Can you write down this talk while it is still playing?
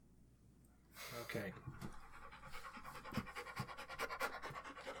Okay.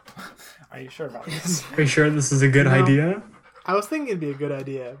 Are you sure about this? Are you sure this is a good idea? I was thinking it'd be a good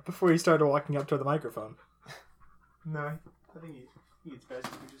idea before you started walking up to the microphone. No, I think it's best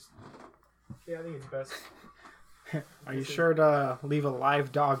if we just... Yeah, I think it's best. Are you sure to leave a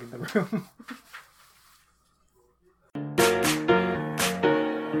live dog in the room?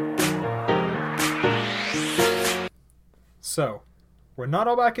 So, we're not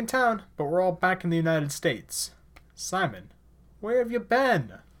all back in town, but we're all back in the United States. Simon, where have you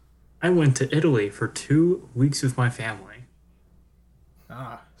been? I went to Italy for 2 weeks with my family.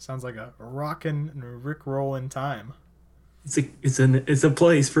 Ah, sounds like a rockin' and rickrollin' time. It's a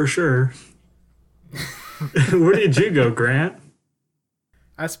place for sure. Where did you go, Grant?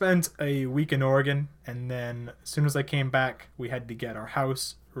 I spent a week in Oregon, and then as soon as I came back, we had to get our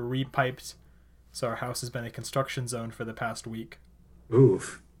house repiped. So our house has been a construction zone for the past week.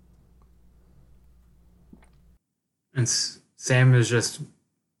 Oof. And Sam has just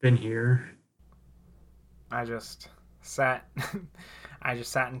been here. I just sat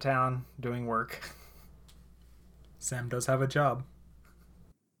in town doing work. Sam does have a job.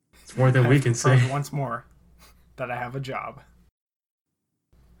 It's more than we can say. Once more that I have a job.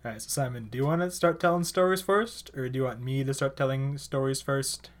 Alright, so Simon, do you want to start telling stories first? Or do you want me to start telling stories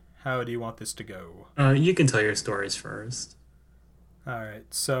first? How do you want this to go? You can tell your stories first.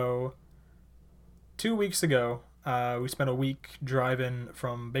 Alright, so 2 weeks ago, we spent a week driving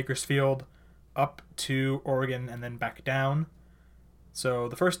from Bakersfield up to Oregon and then back down. So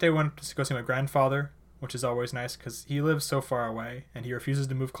the first day we went to go see my grandfather, which is always nice because he lives so far away and he refuses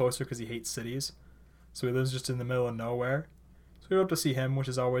to move closer because he hates cities. So he lives just in the middle of nowhere. So we went up to see him, which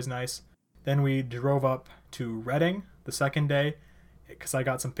is always nice. Then we drove up to Reading the second day because I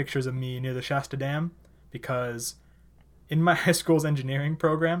got some pictures of me near the Shasta Dam, because in my high school's engineering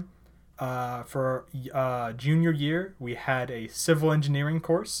program, for junior year, we had a civil engineering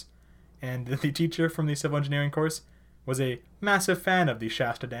course, and the teacher from the civil engineering course was a massive fan of the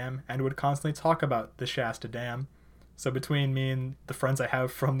Shasta Dam and would constantly talk about the Shasta Dam. So between me and the friends I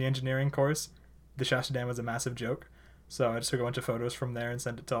have from the engineering course, the Shasta Dam was a massive joke. So I just took a bunch of photos from there and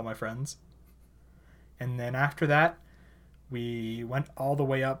sent it to all my friends. And then after that, we went all the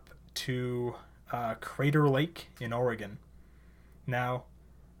way up to Crater Lake in Oregon. Now,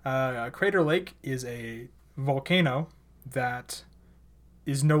 Crater Lake is a volcano that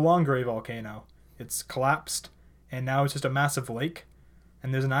is no longer a volcano. It's collapsed, and now it's just a massive lake.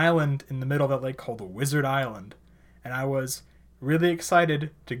 And there's an island in the middle of that lake called Wizard Island. And I was really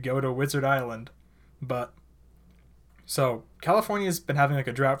excited to go to Wizard Island. But, so, California's been having like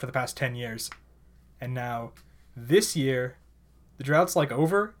a drought for the past 10 years. And now, this year, the drought's like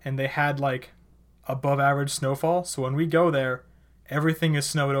over, and they had like above average snowfall. So when we go there, everything is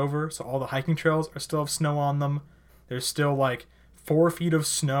snowed over. So all the hiking trails are still have snow on them. There's still like 4 feet of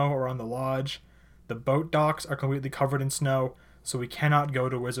snow around the lodge. The boat docks are completely covered in snow, so we cannot go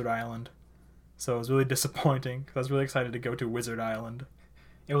to Wizard Island. So it was really disappointing, because I was really excited to go to Wizard Island.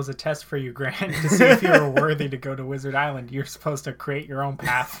 It was a test for you, Grant, to see if you were worthy to go to Wizard Island. You're supposed to create your own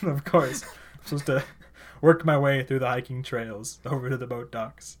path. Of course. I'm supposed to work my way through the hiking trails over to the boat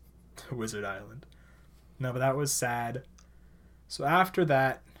docks to Wizard Island. No, but that was sad. So after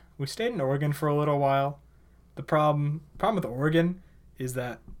that, we stayed in Oregon for a little while. The problem with Oregon is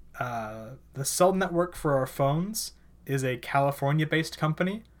that the cell network for our phones is a California-based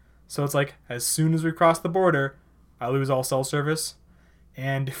company. So it's like, as soon as we cross the border, I lose all cell service.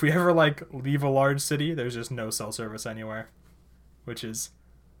 And if we ever like leave a large city, there's just no cell service anywhere, which is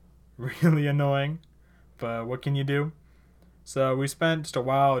really annoying. But what can you do? So we spent just a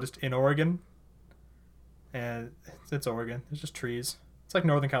while just in Oregon. And it's Oregon. There's just trees. It's like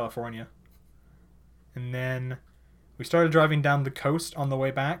Northern California. And then we started driving down the coast on the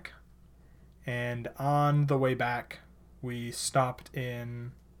way back. And on the way back, we stopped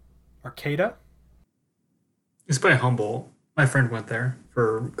in Arcata. It's by Humboldt. My friend went there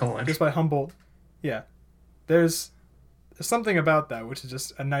for college. Just by Humboldt. Yeah. There's something about that which is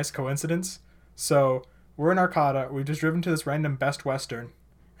just a nice coincidence. So we're in Arcata. We've just driven to this random Best Western.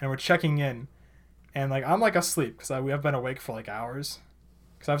 And we're checking in. And like I'm like asleep because I've been awake for like hours.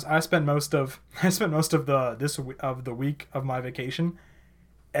 Because I spent most of the week of my vacation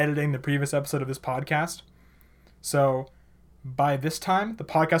editing the previous episode of this podcast. So by this time the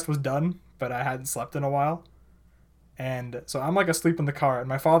podcast was done, but I hadn't slept in a while. And so I'm like asleep in the car, and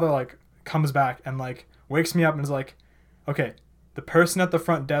my father like comes back and like wakes me up and is like, "Okay, the person at the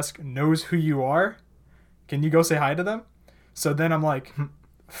front desk knows who you are. Can you go say hi to them?" So then I'm like,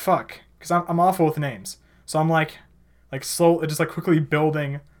 fuck, because I'm awful with names. So I'm like slow, just like quickly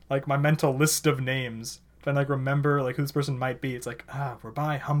building like my mental list of names, trying to like remember like who this person might be. It's like, we're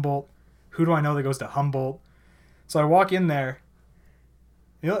by Humboldt. Who do I know that goes to Humboldt? So I walk in there.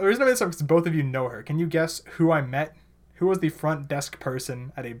 You know, the reason I made this up is because both of you know her. Can you guess who I met? Who was the front desk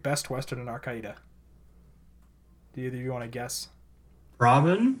person at a Best Western in Arcata? Do either of you want to guess?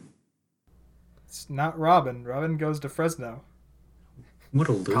 Robin? It's not Robin. Robin goes to Fresno. What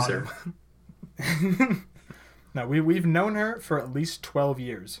a loser. No, we've known her for at least 12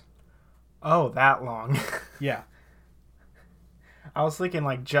 years. Oh, that long. Yeah. I was thinking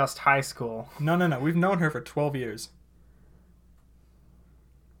like just high school. No. We've known her for 12 years.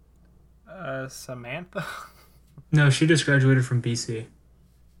 Samantha? No, she just graduated from BC.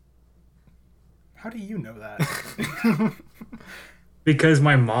 How do you know that? Because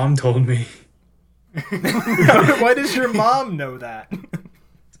my mom told me. Why does your mom know that?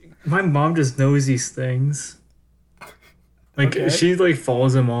 My mom just knows these things. Like, Okay. she, like,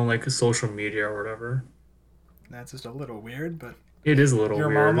 follows them on, like, social media or whatever. That's just a little weird, but... It is a little Your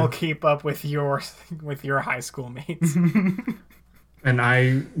weird. mom will keep up with your high school mates. And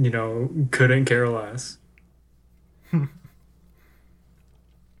I, couldn't care less.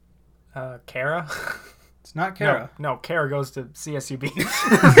 Kara? It's not Kara. No, Kara goes to CSUB.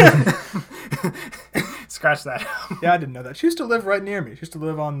 Scratch that. Yeah, I didn't know that. She used to live right near me. She used to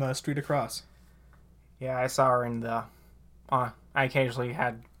live on the street across. Yeah, I saw her in the... I occasionally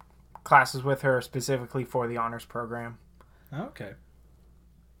had classes with her specifically for the honors program. Okay.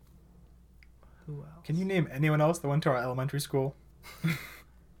 Who else? Can you name anyone else that went to our elementary school? I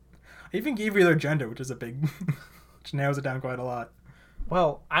even gave you their gender, which is a big... which narrows it down quite a lot.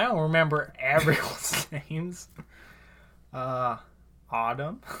 Well, I don't remember everyone's names.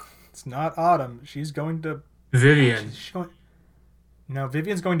 Autumn? It's not Autumn. She's going to... Vivian. She's going... No,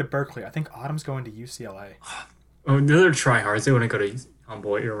 Vivian's going to Berkeley. I think Autumn's going to UCLA. Oh, they're tryhards. They wouldn't go to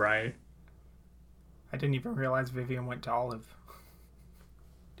Humboldt. You're right. I didn't even realize Vivian went to Olive.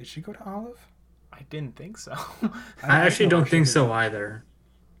 Did she go to Olive? I didn't think so. I actually know don't if she think did. so either.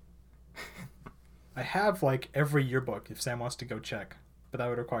 I have, like, every yearbook if Sam wants to go check. But that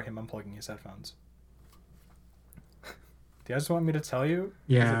would require him unplugging his headphones. Do you guys want me to tell you? Or is it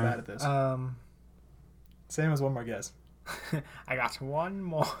Yeah. bad at this? Sam has one more guess. I got one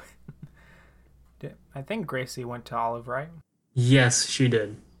more. I think Gracie went to Olive, right? Yes, she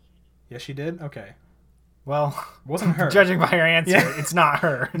did. Yes, she did? Okay. Well, It wasn't her. judging by your answer, Yeah. it's not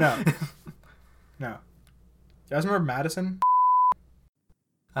her. No. No. You guys remember Madison?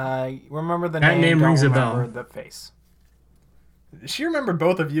 Remember the That name don't rings a remember bell. the face. She remembered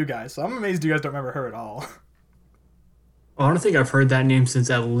both of you guys, so I'm amazed you guys don't remember her at all. I don't think I've heard that name since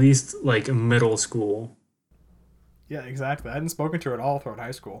at least, like, middle school. Yeah, exactly. I hadn't spoken to her at all throughout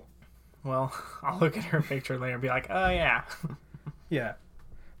high school. Well, I'll look at her picture later and be like, oh, yeah. Yeah.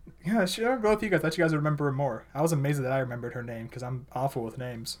 Yeah, she remembered both of you guys. I thought you guys would remember her more. I was amazed that I remembered her name, because I'm awful with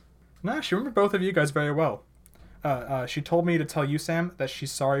names. Nah, she remembered both of you guys very well. She told me to tell you, Sam, that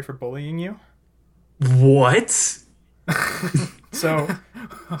she's sorry for bullying you. What? So,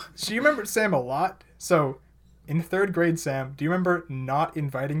 she remembered Sam a lot. So, in 3rd grade, Sam, do you remember not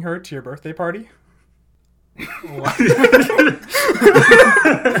inviting her to your birthday party?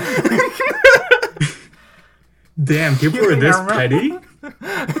 Damn, people are this petty?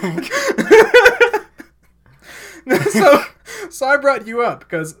 So I brought you up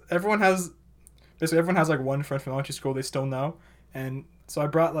because everyone has like one friend from elementary school they still know, and so I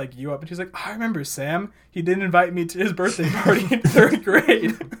brought like you up, and she's like, I remember Sam. He didn't invite me to his birthday party in 3rd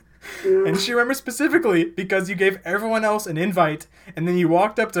grade. And she remembers specifically because you gave everyone else an invite, and then you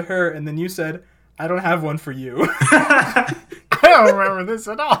walked up to her, and then you said, I don't have one for you. I don't remember this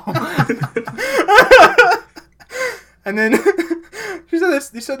at all. And then she said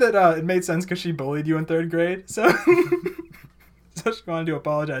this. You said that it made sense because she bullied you in 3rd grade. So, so she wanted to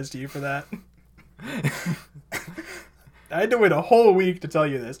apologize to you for that. I had to wait a whole week to tell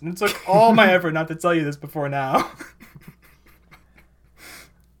you this, and it took all my effort not to tell you this before now.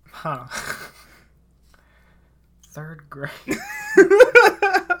 Huh. 3rd grade.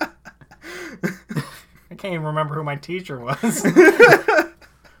 I can't even remember who my teacher was.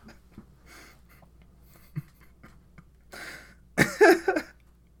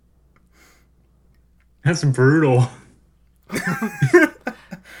 That's brutal.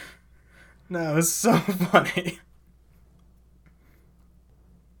 No, it was so funny.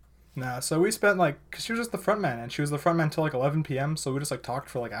 No, so we spent because she was just the front man, and she was the front man until 11 p.m., so we just talked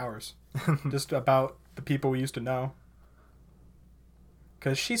for hours. Just about the people we used to know.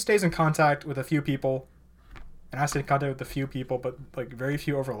 Because she stays in contact with a few people, and I stay in contact with a few people, but very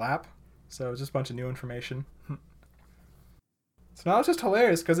few overlap. So it's just a bunch of new information. So now it's just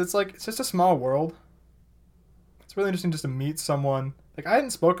hilarious because it's just a small world. It's really interesting just to meet someone. Like, I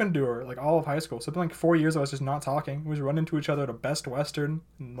hadn't spoken to her like all of high school, so it's been like 4 years I was just not talking. We just run into each other at a Best Western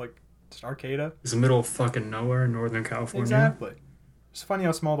and like just Arcata. It's the middle of fucking nowhere in Northern California. Exactly. It's funny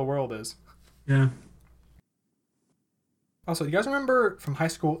how small the world is. Yeah. Also, do you guys remember from high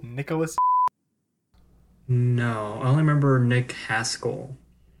school Nicholas? No, I only remember Nick Haskell.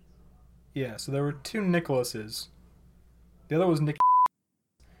 Yeah, so there were two Nicholases. The other was Nick,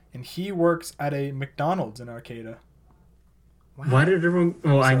 and he works at a McDonald's in Arcata. Wow. Why did everyone?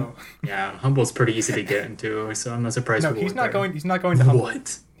 Well, So- yeah, Humboldt's pretty easy to get into, so I'm not surprised. No, people he's went not there. going. He's not going to Humboldt.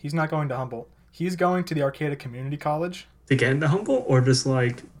 What? He's not going to Humboldt. He's going to the Arcata Community College. To get into Humboldt, or just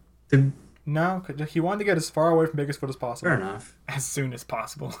like to? No, 'cause he wanted to get as far away from Bakersfield as possible. Fair enough. As soon as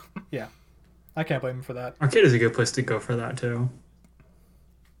possible. I can't blame him for that. Arcata's a good place to go for that too.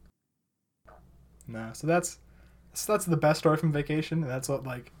 No, so that's the best story from vacation, and that's what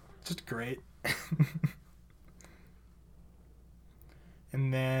just great.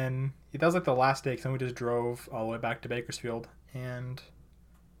 And then that was like the last day, because then we just drove all the way back to Bakersfield, and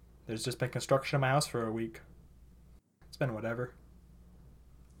there's just been construction in my house for a week. It's been whatever.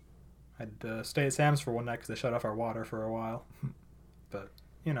 I had to stay at Sam's for one night because they shut off our water for a while. But,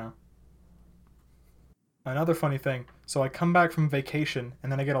 Another funny thing. So I come back from vacation,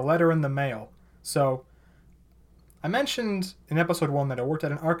 and then I get a letter in the mail. So I mentioned in episode 1 that I worked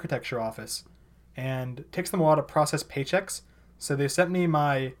at an architecture office, and it takes them a while to process paychecks. So they sent me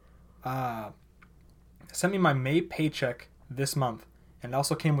my May paycheck this month, and it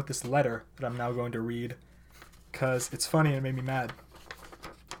also came with this letter that I'm now going to read because it's funny and it made me mad.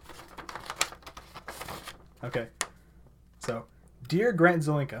 Okay, so dear Grant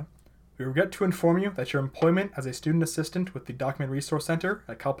Zelinka, we regret to inform you that your employment as a student assistant with the Document Resource Center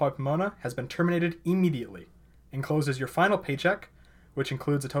at Cal Poly Pomona has been terminated immediately. Enclosed is your final paycheck, which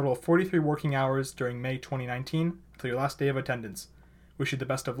includes a total of 43 working hours during May 2019 until your last day of attendance. Wish you the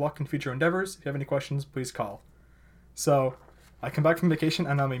best of luck in future endeavors. If you have any questions, please call. So, I come back from vacation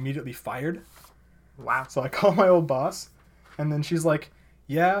and I'm immediately fired. Wow. So I call my old boss, and then she's like,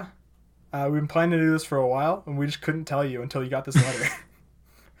 yeah, we've been planning to do this for a while, and we just couldn't tell you until you got this letter.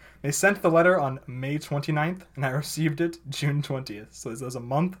 They sent the letter on May 29th, and I received it June 20th. So this was a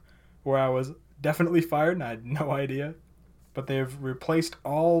month where I was definitely fired, and I had no idea. But they've replaced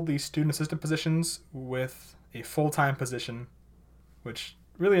all the student assistant positions with a full-time position, which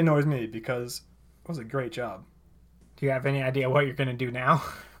really annoys me because it was a great job. Do you have any idea what you're going to do now?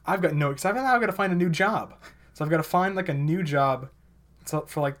 I've got no, because I've now got to find a new job. So I've got to find a new job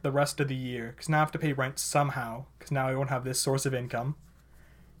for the rest of the year, because now I have to pay rent somehow, because now I won't have this source of income.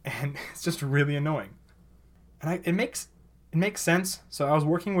 And it's just really annoying. And it makes sense. So I was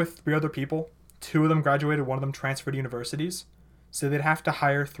working with 3 other people. 2 of them graduated, 1 of them transferred universities. So they'd have to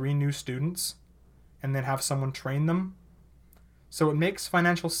hire 3 new students and then have someone train them. So it makes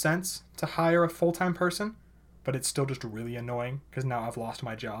financial sense to hire a full-time person, but it's still just really annoying because now I've lost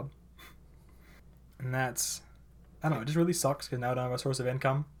my job. And that's, I don't know, it just really sucks because now I don't have a source of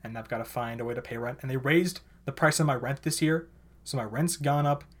income and I've got to find a way to pay rent. And they raised the price of my rent this year, so my rent's gone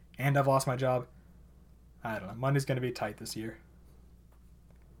up and I've lost my job. I don't know, money's going to be tight this year.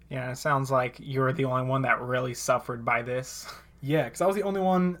 Yeah, it sounds like you're the only one that really suffered by this. Yeah, because I was the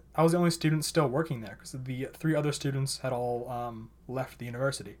only student still working there because the 3 other students had all left the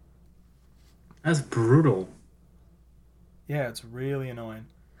university. That's brutal. Yeah, it's really annoying.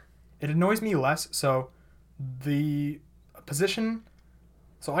 It annoys me less. So the position,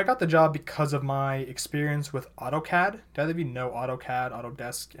 so I got the job because of my experience with AutoCAD. Do either of you know AutoCAD,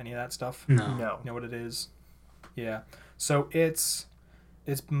 Autodesk, any of that stuff? No. No. You know what it is? Yeah. So it's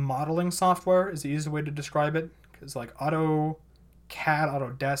modeling software is the easiest way to describe it, because AutoCAD,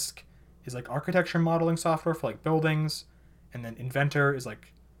 Autodesk is architecture modeling software for buildings, and then Inventor is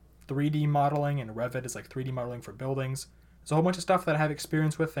 3D modeling, and Revit is 3D modeling for buildings. There's a whole bunch of stuff that I have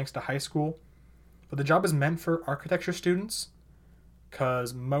experience with thanks to high school, but the job is meant for architecture students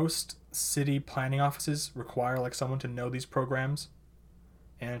because most city planning offices require someone to know these programs,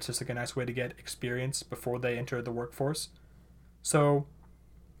 and it's just a nice way to get experience before they enter the workforce. So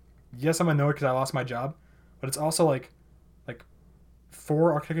yes, I'm annoyed because I lost my job, but it's also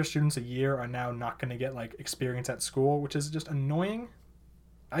 4 architecture students a year are now not going to get experience at school, which is just annoying.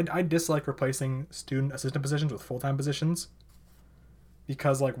 I dislike replacing student assistant positions with full-time positions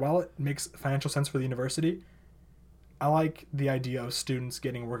because while it makes financial sense for the university, I like the idea of students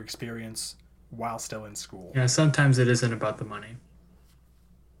getting work experience while still in school. Yeah, sometimes it isn't about the money.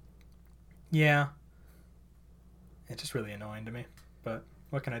 Yeah. It's just really annoying to me, but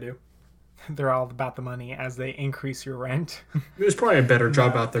what can I do? They're all about the money as they increase your rent. There's probably a better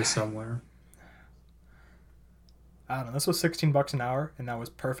job No. out there somewhere. I don't know. This was $16 an hour, and that was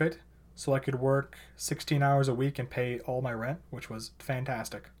perfect. So I could work 16 hours a week and pay all my rent, which was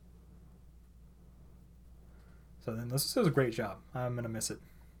fantastic. So then this was a great job. I'm gonna miss it.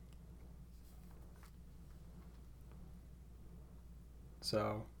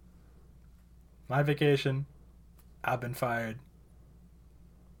 So my vacation, I've been fired.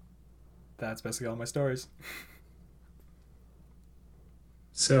 That's basically all my stories.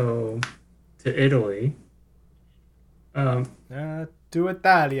 So, to Italy, To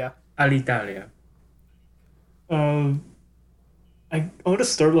Italia. All'Italia. I want to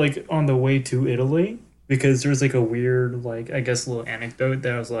start like on the way to Italy because there's like a weird like I guess little anecdote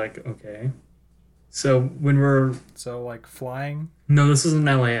that I was like okay. So when we're So like flying. no, this isn't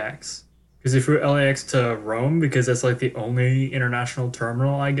LAX because if we're LAX to Rome because that's like the only international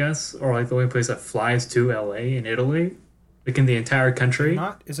terminal I guess or like the only place that flies to LA in Italy, like in the entire country.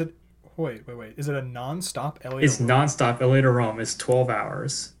 Not is it? Wait. Is it a non-stop LA? It's to Rome? nonstop LA to Rome. It's 12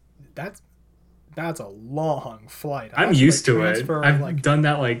 hours. That's a long flight. I'm That's used like to it. transfer, I've like done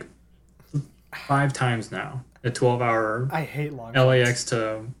that like 5 times now. A 12-hour I hate long LAX flights.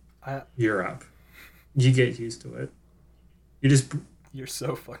 to I, Europe. You get used to it. You just, you're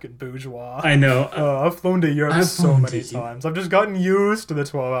so fucking bourgeois. I know. I've flown to Europe I've so flown many to times. I've just gotten used to the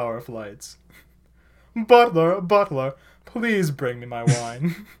 12-hour flights. Butler, please bring me my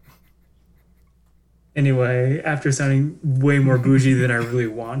wine. Anyway, after sounding way more bougie than I really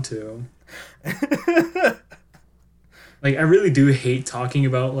want to, like I really do hate talking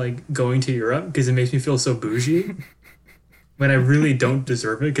about like going to Europe because it makes me feel so bougie when I really don't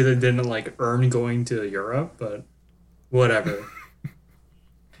deserve it because I didn't like earn going to Europe, but whatever.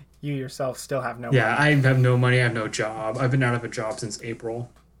 You yourself still have no Yeah, money. I have no money. I have no job. I've been out of a job since April.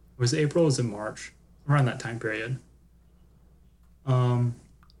 Was it April? Or was it March? Around that time period.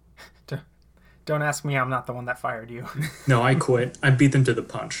 Don't ask me. I'm not the one that fired you. No, I quit. I beat them to the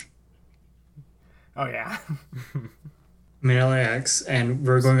punch. Oh yeah. I'm in LAX, and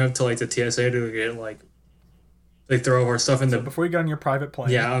we're going up to like the TSA to get like throw our stuff in the Before you get on your private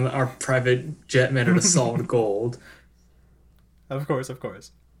plane. yeah on our private jet made out of solid gold. Of course.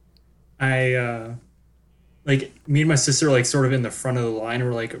 I like me and my sister like sort of in the front of the line.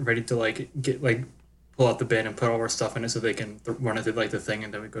 We're like ready to like get like pull out the bin and put all our stuff in it so they can run it through like the thing,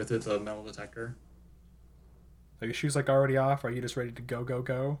 and then we go through the metal detector. Are your shoes like already off? Are you just ready to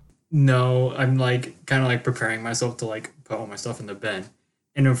go? No, I'm like kind of like preparing myself to like put all my stuff in the bin.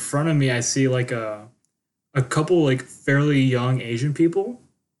 And in front of me I see like a couple like fairly young Asian people.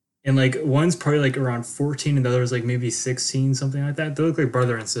 And like one's probably like around 14 and the other's like maybe 16, something like that. They look like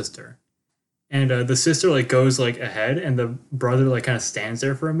brother and sister. And the sister like goes like ahead and the brother like kind of stands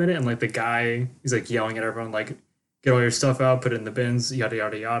there for a minute and like the guy he's like yelling at everyone like get all your stuff out, put it in the bins, yada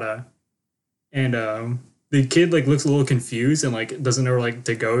yada yada. And the kid like looks a little confused and like doesn't know where like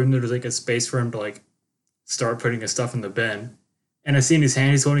to go, and there's like a space for him to like start putting his stuff in the bin. And I see in his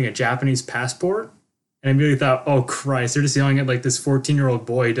hand he's holding a Japanese passport, and I immediately thought, oh Christ, they're just yelling at like this 14-year-old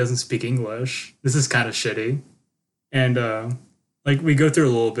boy who doesn't speak English. This is kind of shitty. And like we go through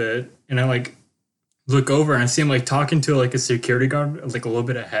a little bit, and I like look over and I see him like talking to like a security guard like a little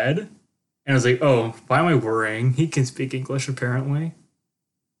bit ahead, and I was like, oh, why am I worrying? He can speak English apparently.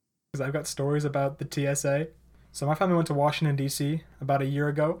 Because I've got stories about the TSA. So my family went to Washington, D.C. about a year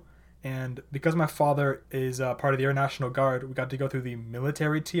ago. And because my father is part of the Air National Guard, we got to go through the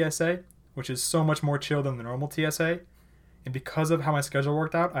military TSA, which is so much more chill than the normal TSA. And because of how my schedule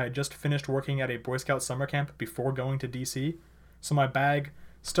worked out, I had just finished working at a Boy Scout summer camp before going to D.C. So my bag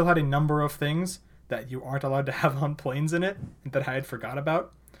still had a number of things that you aren't allowed to have on planes in it that I had forgot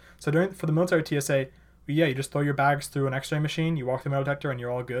about. So for the military TSA, yeah, you just throw your bags through an x-ray machine, you walk the metal detector, and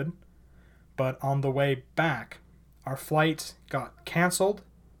you're all good. But on the way back, our flight got canceled.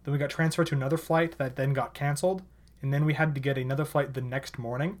 Then we got transferred to another flight that then got canceled. And then we had to get another flight the next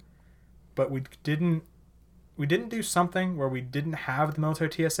morning. But we didn't do something where we didn't have the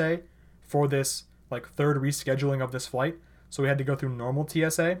military TSA for this like third rescheduling of this flight. So we had to go through normal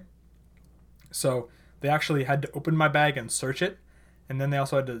TSA. So they actually had to open my bag and search it. And then they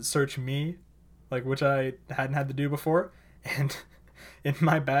also had to search me, like which I hadn't had to do before. And in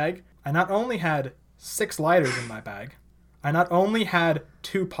my bag, I not only had 6 lighters in my bag, I not only had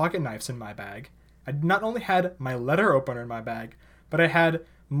 2 pocket knives in my bag, I not only had my letter opener in my bag, but I had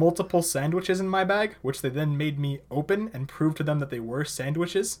multiple sandwiches in my bag, which they then made me open and prove to them that they were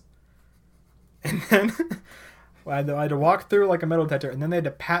sandwiches. And then I had to walk through like a metal detector, and then they had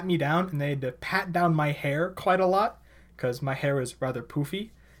to pat me down, and they had to pat down my hair quite a lot, because my hair is rather poofy.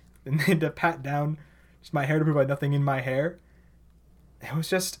 and they had to pat down just my hair to prove I had nothing in my hair. It was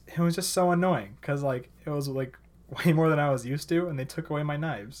just so annoying because like it was like way more than I was used to, and they took away my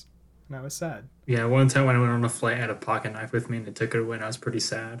knives, and I was sad. Yeah, one time when I went on a flight, I had a pocket knife with me, and they took it away, and I was pretty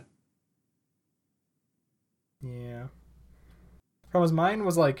sad. Yeah. Problem was mine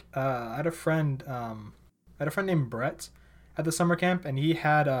was like I had a friend named Brett at the summer camp, and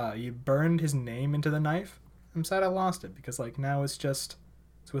he burned his name into the knife. I'm sad I lost it because like now it's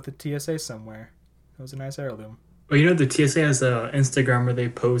with the TSA somewhere. It was a nice heirloom. Well, you know, the TSA has a Instagram where they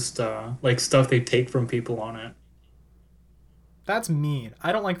post like stuff they take from people on it. That's mean.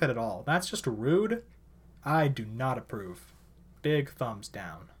 I don't like that at all. That's just rude. I do not approve. Big thumbs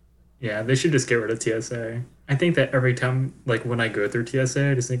down. Yeah, they should just get rid of TSA. I think that every time, like when I go through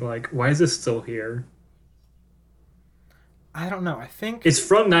TSA, I just think like, why is this still here? I don't know. I think It's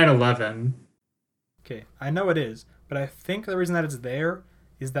from 9/11. okay, I know it is, but I think the reason that it's there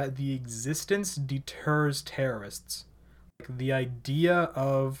is that the existence deters terrorists. Like, the idea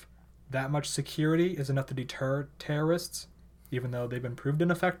of that much security is enough to deter terrorists, even though they've been proved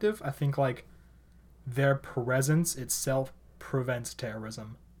ineffective. I think like their presence itself prevents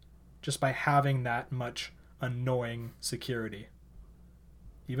terrorism just by having that much annoying security,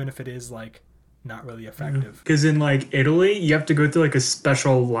 even if it is like not really effective. Because in like Italy, you have to go through like a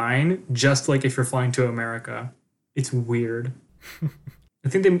special line, just like if you're flying to America. It's weird. I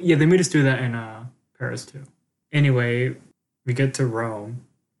think they made us do that in Paris too. Anyway, we get to Rome,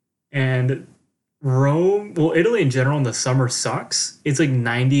 and Italy in general in the summer sucks. It's like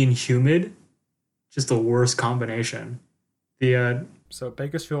 90 and humid, just the worst combination. So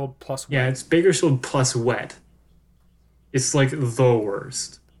Bakersfield plus yeah, it's Bakersfield plus wet. It's like the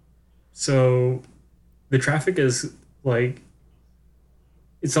worst. So the traffic is like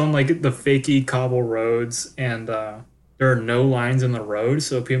it's on like the fakey cobble roads, and there are no lines in the road,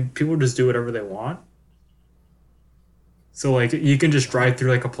 so people just do whatever they want. So like you can just drive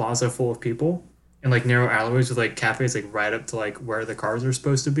through like a plaza full of people and like narrow alleyways with like cafes like right up to like where the cars are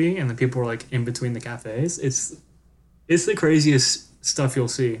supposed to be, and the people are like in between the cafes. It's the craziest stuff you'll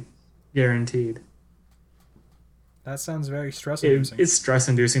see, guaranteed. That sounds very stress-inducing. It's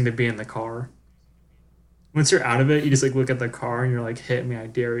stress-inducing to be in the car. Once you're out of it, you just like look at the car and you're like, hit me, I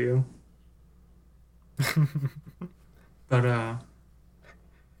dare you. But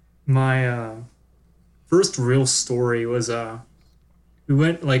my first real story was we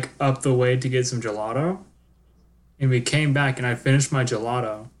went like up the way to get some gelato, and we came back and I finished my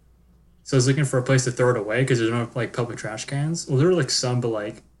gelato. So I was looking for a place to throw it away because there's no like public trash cans. Well, there were like some, but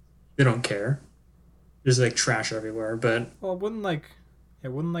like they don't care. There's like trash everywhere, but well, wouldn't like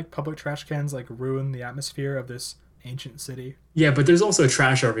public trash cans like ruin the atmosphere of this ancient city? yeah, but there's also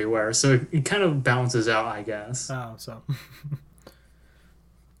trash everywhere, so it kind of balances out, I guess. Oh, so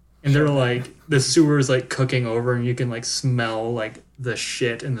And they're like the sewer's like cooking over, and you can like smell like the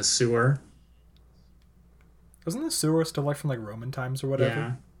shit in the sewer. wasn't the sewer still like from like Roman times or whatever?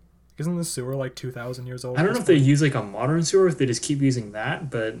 Yeah. Isn't the sewer like 2,000 years old? I don't know if they use like a modern sewer, if they just keep using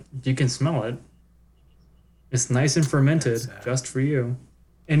that, but you can smell it. It's nice and fermented, That's sad. just for you.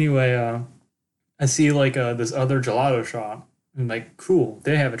 Anyway, I see like this other gelato shop. I'm like, cool,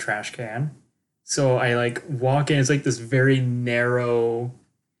 they have a trash can. So I like walk in. It's like this very narrow.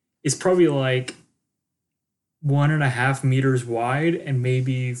 It's probably like 1.5 meters wide and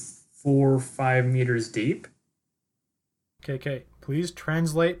maybe 4 or 5 meters deep. Okay. Please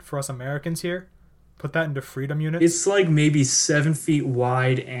translate for us Americans here. Put that into freedom units. It's like maybe 7 feet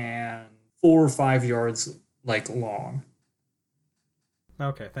wide and 4 or 5 yards like long.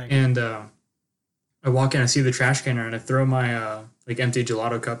 Okay, thank you. And I walk in, I see the trash can, and I throw my like empty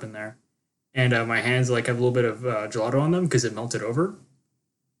gelato cup in there, and my hands like have a little bit of gelato on them because it melted over.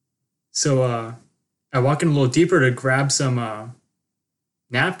 So I walk in a little deeper to grab some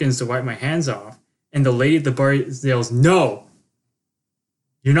napkins to wipe my hands off, and the lady at the bar yells, "No,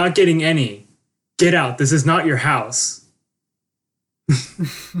 you're not getting any. Get out. This is not your house."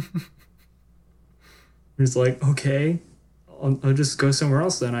 It's like, okay, I'll just go somewhere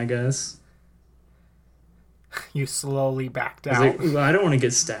else then, I guess. You slowly backed I was out. like, well, I don't want to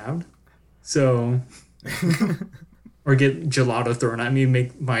get stabbed. So, or get gelato thrown at me,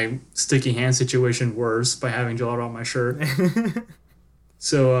 make my sticky hand situation worse by having gelato on my shirt.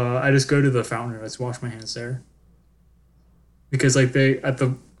 So I just go to the fountain and I just wash my hands there. Because like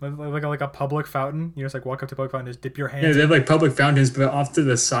like a public fountain. You just like walk up to a public fountain, just dip your hands. yeah, in. they have like public fountains, but off to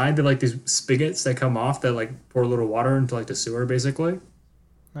the side they have like these spigots that come off that like pour a little water into like the sewer basically,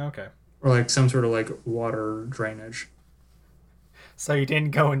 Okay. or like some sort of like water drainage. So you didn't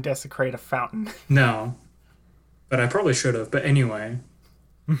go and desecrate a fountain. No, but I probably should have. But anyway,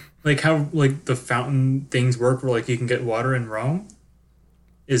 Like how like the fountain things work where like you can get water in Rome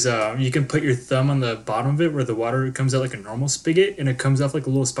is you can put your thumb on the bottom of it where the water comes out like a normal spigot and it comes off like a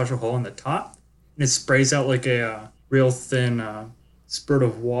little special hole on the top and it sprays out like a real thin spurt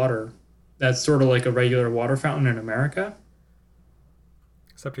of water. That's sort of like a regular water fountain in America.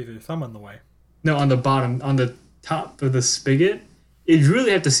 Except with your thumb on the way. No, on the bottom, on the top of the spigot. You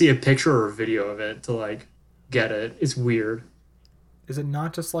really have to see a picture or a video of it to like get it. It's weird. Is it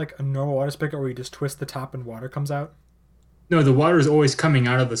not just like a normal water spigot where you just twist the top and water comes out? No, the water is always coming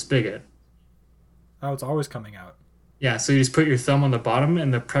out of the spigot. Oh, it's always coming out. Yeah, so you just put your thumb on the bottom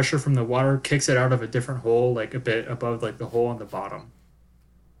and the pressure from the water kicks it out of a different hole, like a bit above like the hole on the bottom.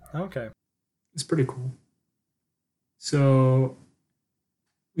 Okay. It's pretty cool. So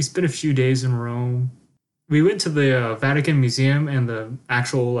we spent a few days in Rome. We went to the Vatican Museum and the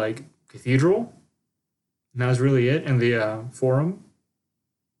actual like cathedral. And that was really it. And the Forum.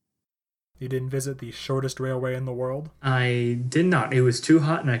 You didn't visit the shortest railway in the world? I did not. It was too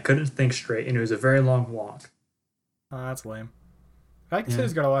hot and I couldn't think straight. And it was a very long walk. Oh, that's lame. Vatican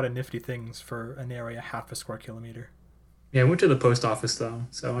City's got a lot of nifty things for an area half a square kilometer. Yeah, I went to the post office though,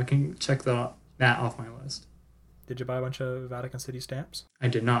 so I can check that off my list. Did you buy a bunch of Vatican City stamps? I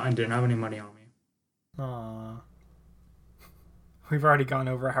did not. I didn't have any money on me. Aww. We've already gone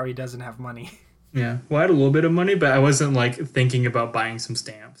over how he doesn't have money. Yeah, well, I had a little bit of money, but I wasn't like thinking about buying some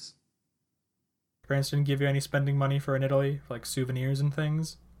stamps. Parents didn't give you any spending money for in Italy, like souvenirs and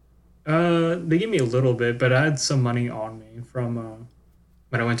things? They gave me a little bit, but I had some money on me from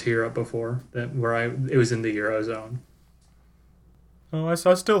when I went to Europe before, it was in the Eurozone. Oh, I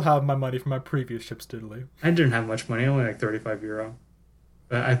still have my money from my previous trips to Italy. I didn't have much money, only like 35 euro.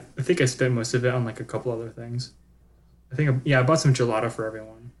 But I think I spent most of it on like a couple other things. I bought some gelato for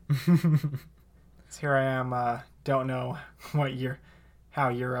everyone. So here I am, don't know how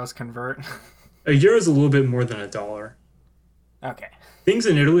euros convert. A euro is a little bit more than $1. Okay. Things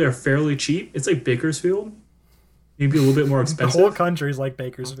in Italy are fairly cheap. It's like Bakersfield. Maybe a little bit more The expensive. whole country's like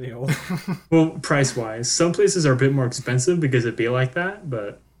Bakersfield. Well, price-wise. Some places are a bit more expensive because it'd be like that,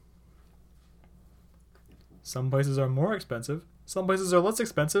 but... Some places are more expensive. Some places are less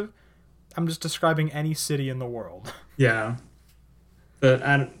expensive. I'm just describing any city in the world. Yeah.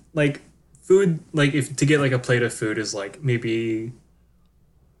 But, like, food, like, if to get, like, a plate of food is, like, maybe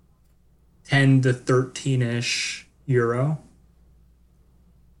 10 to 13-ish euro.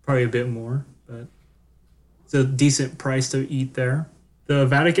 Probably a bit more, but it's a decent price to eat there. The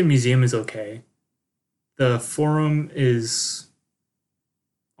Vatican Museum is okay. The Forum is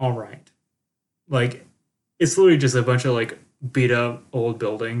all right. Like, it's literally just a bunch of, like, beat up old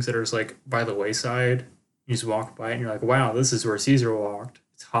buildings that are just, like, by the wayside. You just walk by it and you're like, wow, this is where Caesar walked.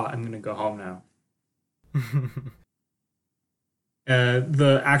 It's hot. I'm going to go home now.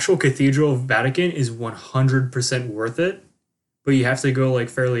 The actual Cathedral of Vatican is 100% worth it, but you have to go, like,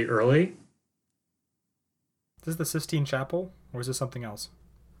 fairly early. Is this the Sistine Chapel, or is this something else?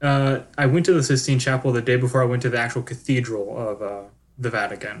 I went to the Sistine Chapel the day before I went to the actual Cathedral of the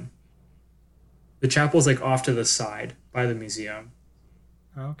Vatican. The chapel's, like, off to the side by the museum.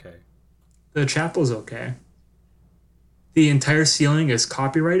 Okay. The chapel's okay. The entire ceiling is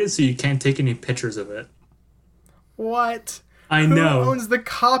copyrighted, so you can't take any pictures of it. What? I know. Who owns the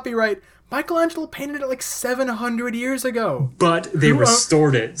copyright? Michelangelo painted it like 700 years ago. But they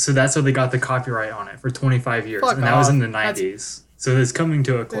restored it, so that's how they got the copyright on it for 25 years. Fuck and that was in the off. 90s. So it's coming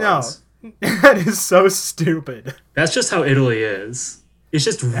to a close. No. That is so stupid. That's just how Italy is. It's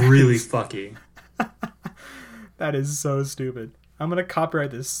just really fucky. That is so stupid. I'm gonna copyright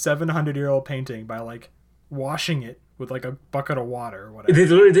this 700-year-old painting by, like, washing it with, like, a bucket of water or whatever. They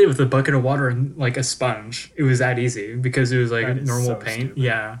literally did it with a bucket of water and, like, a sponge. It was that easy because it was, like, That is normal so paint. stupid.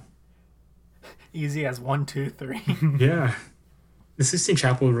 Yeah. Easy as 1, 2, 3. Yeah. The Sistine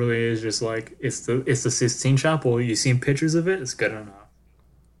Chapel really is just, like, it's the Sistine Chapel. You've seen pictures of it, it's good enough.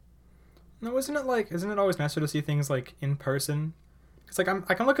 No, isn't it always nicer to see things, like, in person? It's like,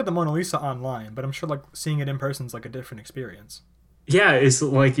 I can look at the Mona Lisa online, but I'm sure, like, seeing it in person is, like, a different experience. Yeah, it's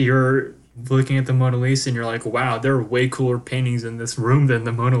like you're looking at the Mona Lisa and you're like, wow, there are way cooler paintings in this room than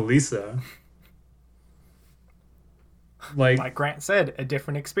the Mona Lisa. Like Grant said, a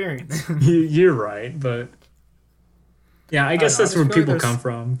different experience. You're right, but yeah, I guess that's where people come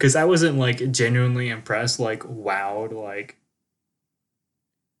from. Because I wasn't, like, genuinely impressed, like, wowed, like,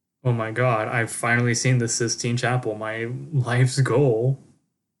 oh my god, I've finally seen the Sistine Chapel, my life's goal.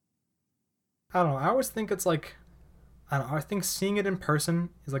 I don't know. I always think it's like, I don't know. I think seeing it in person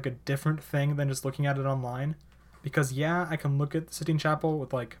is like a different thing than just looking at it online. Because yeah, I can look at the Sistine Chapel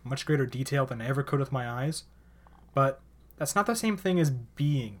with like much greater detail than I ever could with my eyes. But That's not the same thing as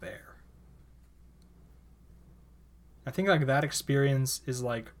being there. I think like that experience is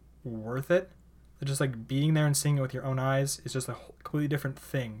like worth it. Just like being there and seeing it with your own eyes is just a completely different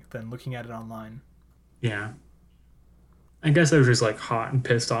thing than looking at it online. Yeah. I guess I was just like hot and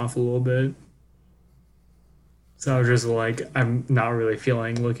pissed off a little bit. So I was just like, I'm not really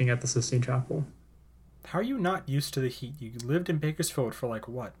feeling looking at the Sistine Chapel. How are you not used to the heat? You lived in Bakersfield for like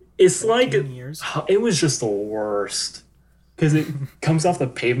what? It's like, 15 years? it was just the worst. Because it comes off the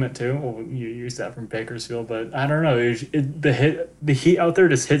pavement too. Well, you use that from Bakersfield, but I don't know. The heat out there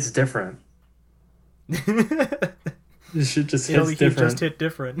just hits different. This shit just hits He different. just hit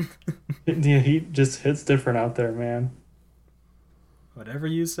different. The heat just hits different out there, man. Whatever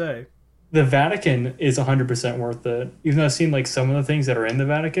you say. The Vatican is 100% worth it. Even though I've seen like some of the things that are in the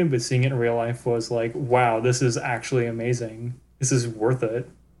Vatican, but seeing it in real life was like, wow, this is actually amazing. This is worth it.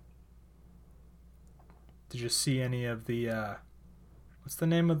 Did you see any of the what's the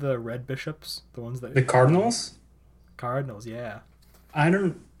name of the red bishops? The ones that The Cardinals? Cardinals, yeah. I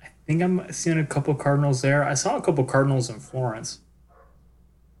think I'm seeing a couple Cardinals there. I saw a couple Cardinals in Florence.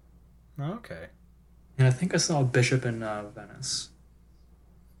 Okay. And I think I saw a bishop in Venice.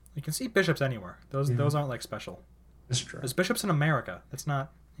 You can see bishops anywhere. Those aren't like special. That's true. There's bishops in America. That's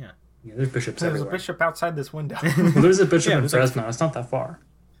not Yeah, there's bishops There's everywhere. a bishop outside this window. Well, there's a bishop Yeah, in there's like Fresno. It's not that far.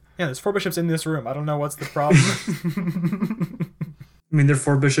 Yeah, there's 4 bishops in this room. I don't know what's the problem. I mean, there are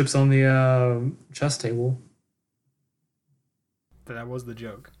 4 bishops on the chess table. That was the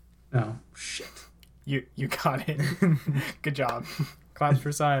joke. Oh, shit. You got it. Good job. Claps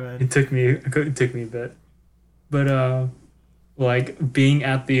for Simon. It took me a bit. But, like, being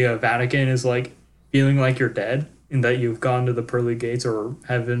at the Vatican is like feeling like you're dead and that you've gone to the pearly gates or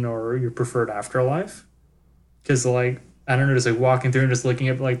heaven or your preferred afterlife. Because, like, I don't know, just like walking through and just looking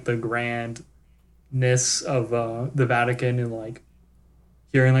at like the grandness of the Vatican and like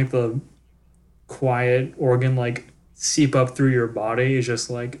hearing like the quiet organ like seep up through your body is just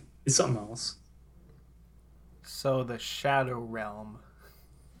like, it's something else. So the shadow realm.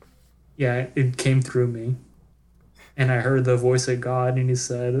 Yeah, it came through me. And I heard the voice of God and he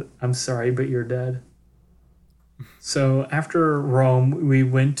said, I'm sorry, but you're dead. So after Rome, we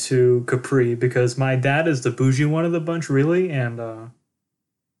went to Capri because my dad is the bougie one of the bunch, really. And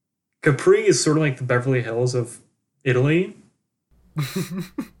Capri is sort of like the Beverly Hills of Italy.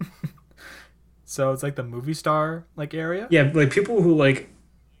 So it's like the movie star like area? Yeah, like people who like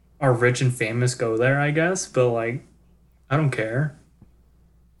are rich and famous go there, I guess. But like, I don't care.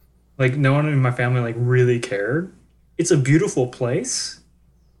 Like no one in my family like really cared. It's a beautiful place,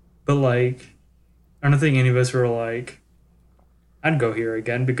 but like, I don't think any of us were like, I'd go here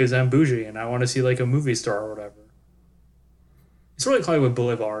again because I'm bougie and I want to see like a movie star or whatever. It's really like Hollywood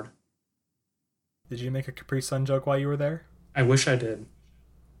Boulevard. Did you make a Capri Sun joke while you were there? I wish I did.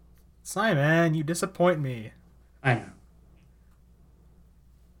 Simon, you disappoint me. I know.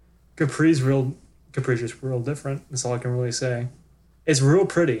 Capri's just real different. That's all I can really say. It's real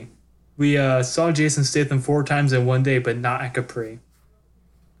pretty. We saw Jason Statham 4 times in one day, but not at Capri.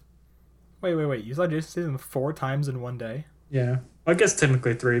 Wait. You saw Jason Statham 4 times in one day? Yeah. I guess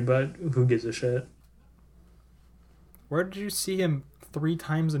technically 3, but who gives a shit? Where did you see him 3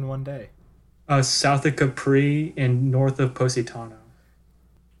 times in one day? South of Capri and north of Positano.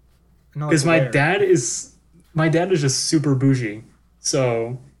 No, Because like my where? dad is just super bougie.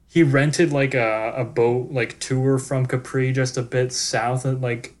 So he rented like a boat like tour from Capri just a bit south of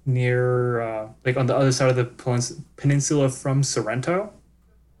like near like on the other side of the peninsula from Sorrento.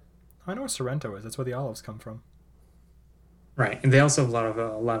 I know where Sorrento is. That's where the olives come from. Right, and they also have a lot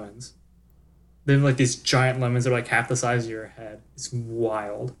of lemons. They have like these giant lemons that are like half the size of your head. It's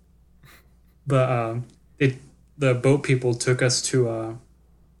wild. But the boat people took us to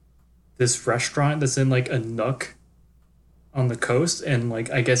this restaurant that's in like a nook on the coast, and like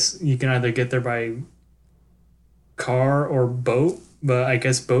I guess you can either get there by car or boat, but I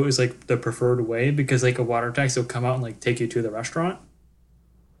guess boat is like the preferred way because like a water taxi will come out and like take you to the restaurant.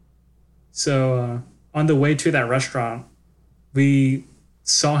 So on the way to that restaurant, we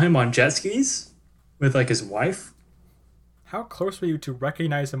saw him on jet skis with like his wife. How close were you to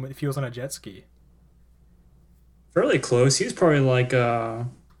recognize him if he was on a jet ski? Fairly close. He was probably like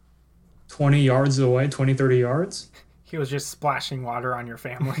 20 yards away, 20, 30 yards. He was just splashing water on your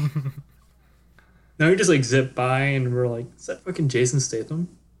family. No, he just like zipped by and we're like, is that fucking Jason Statham?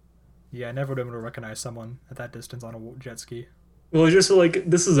 Yeah, I never would have been able to recognize someone at that distance on a jet ski. Well, it's just like,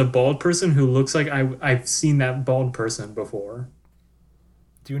 this is a bald person who looks like I've seen that bald person before.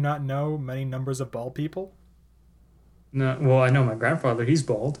 Do you not know many numbers of bald people? No, well, I know my grandfather, he's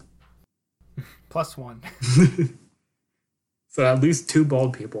bald. +1. So at least two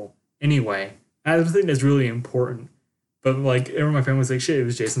bald people. Anyway, I think that's really important. But like everyone in my family was like, shit, it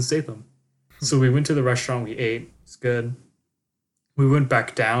was Jason Statham. So we went to the restaurant, we ate, it's good. We went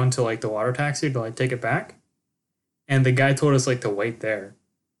back down to like the water taxi to like take it back. And the guy told us like to wait there.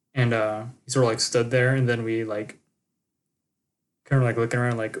 And he sort of like stood there, and then we like kind of like looking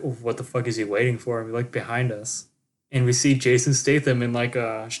around like, oh, what the fuck is he waiting for? And we look behind us. And we see Jason Statham in like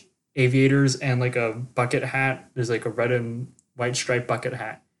aviators and like a bucket hat. There's like a red and white striped bucket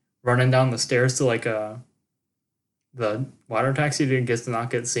hat running down the stairs to like the water taxi. Didn't get to not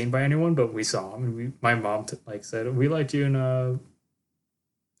get seen by anyone, but we saw him. And my mom like said, we liked you in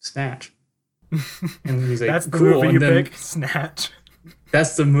Snatch. And he's like, that's the cool. movie And you then pick, Snatch.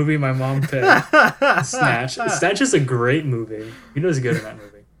 that's the movie my mom picked. Snatch. Snatch is a great movie. He was good in that movie.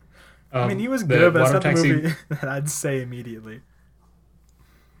 I mean, he was good, but it's water not the movie that I'd say immediately.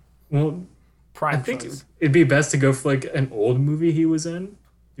 Well, Prime I think choice. it'd be best to go for like an old movie he was in.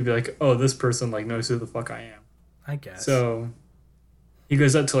 You'd be like, oh, this person like knows who the fuck I am. I guess. So he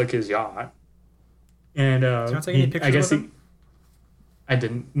goes up to like his yacht, and Did you not take any pictures I guess with him? I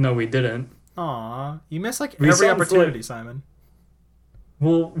didn't. No, we didn't. Aw, you miss like We every saw him for, opportunity, like- Simon.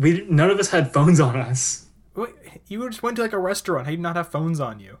 Well, none of us had phones on us. Wait, you just went to like a restaurant. How do you not have phones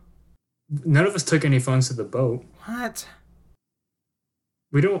on you? None of us took any phones to the boat. What?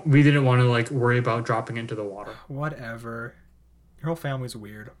 We didn't want to like worry about dropping into the water. Whatever. Your whole family's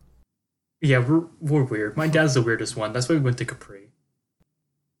weird. Yeah, we're weird. My dad's the weirdest one. That's why we went to Capri.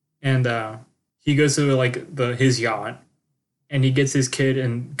 And he goes to like his yacht, and he gets his kid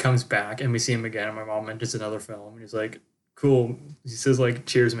and comes back, and we see him again. And my mom mentions another film, and he's like, "Cool." He says like,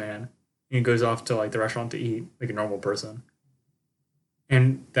 "Cheers, man." And he goes off to like the restaurant to eat like a normal person.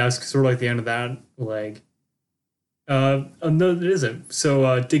 And that's sort of like the end of that leg. No, it isn't.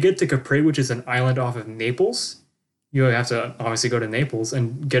 So to get to Capri, which is an island off of Naples, you have to obviously go to Naples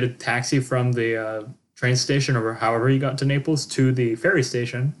and get a taxi from the train station or however you got to Naples to the ferry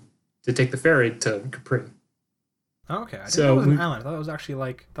station to take the ferry to Capri. Okay, I didn't So know it was an we- island. I thought it was actually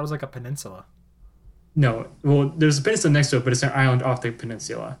like that was like a peninsula. No, well, there's a peninsula next to it, but it's an island off the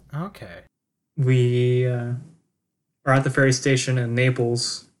peninsula. Okay. We are at the ferry station in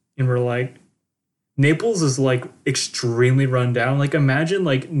Naples, and we're like, Naples is like extremely run down. Like imagine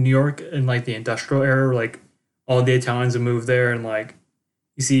like New York in like the industrial era, like all the Italians have moved there, and like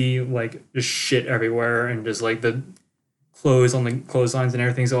you see like just shit everywhere, and just like the clothes on the clotheslines and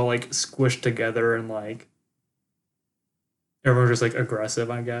everything's all like squished together, and like everyone's just like aggressive.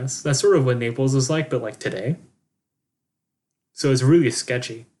 I guess that's sort of what Naples is like, but like today. So it's really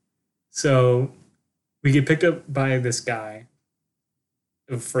sketchy. So we get picked up by this guy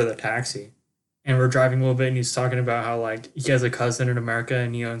for the taxi, and we're driving a little bit, and he's talking about how like he has a cousin in America,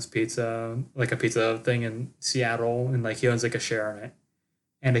 and he owns pizza, like a pizza thing in Seattle, and like he owns like a share in it.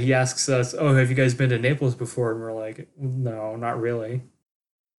 And he asks us, "Oh, have you guys been to Naples before?" And we're like, "No, not really."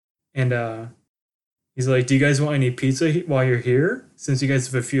 And he's like, "Do you guys want any pizza while you're here? Since you guys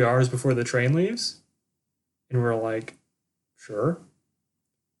have a few hours before the train leaves?" And we're like, "Sure."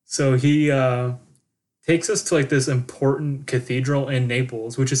 So he takes us to like this important cathedral in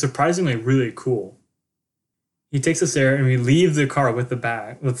Naples, which is surprisingly really cool. He takes us there, and we leave the car with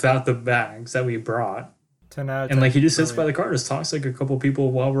without the bags that we brought. 10 out of And like 10. he just sits by Brilliant. the car, and just talks to like a couple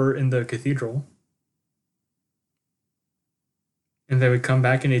people while we're in the cathedral. And then we come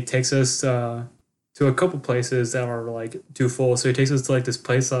back, and he takes us to a couple places that are like too full. So he takes us to like this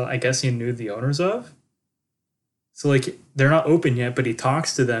place that I guess he knew the owners of. So like they're not open yet, but he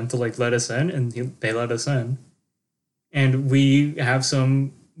talks to them to like let us in, and they let us in. And we have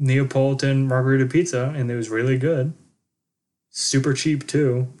some Neapolitan margarita pizza, and it was really good. Super cheap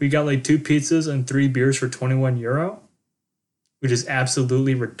too. We got like 2 pizzas and 3 beers for €21, which is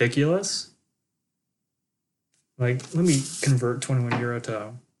absolutely ridiculous. Like, let me convert €21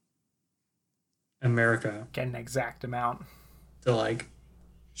 to America Get an exact amount. to like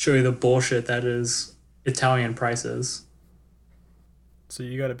show you the bullshit that is Italian prices. So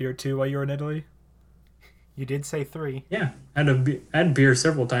you got a beer too while you were in Italy? You did say 3. Yeah, I had beer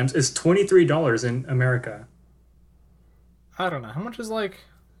several times. It's $23 in America. I don't know. How much is like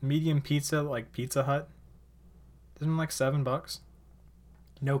medium pizza, like Pizza Hut? Isn't it like $7?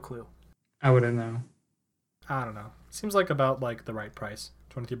 No clue. I wouldn't know. I don't know. Seems like about like the right price.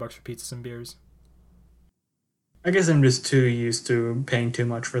 $23 for pizzas and beers. I guess I'm just too used to paying too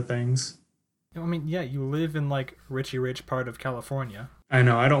much for things. I mean, yeah, you live in like richy rich part of California. I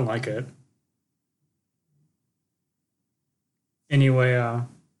know, I don't like it. Anyway,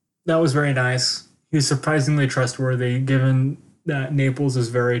 that was very nice. He was surprisingly trustworthy, given that Naples is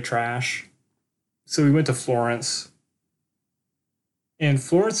very trash. So we went to Florence, And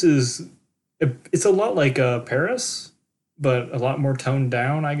Florence is it's a lot like Paris, but a lot more toned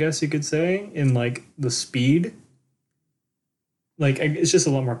down, I guess you could say, in like the speed. Like it's just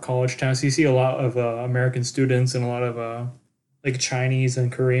a lot more college town. So you see a lot of American students and a lot of like Chinese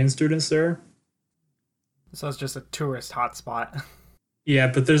and Korean students there. So it's just a tourist hotspot.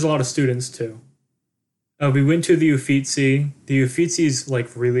 Yeah, but there's a lot of students too. We went to the Uffizi. The Uffizi is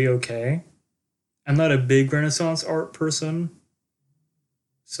like really okay. I'm not a big Renaissance art person,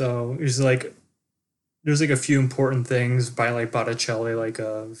 so there's like a few important things by like Botticelli, like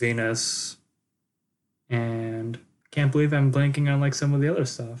Venus, and can't believe I'm blanking on like some of the other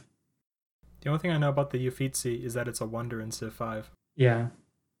stuff. The only thing I know about the Uffizi is that it's a wonder in Civ 5. Yeah,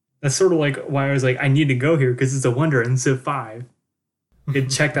 that's sort of like why I was like I need to go here because it's a wonder in Civ 5. You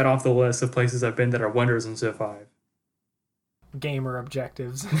could check that off the list of places I've been that are wonders in Civ 5. Gamer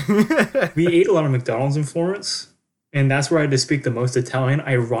objectives. We ate a lot of McDonald's in Florence, and that's where I had to speak the most Italian.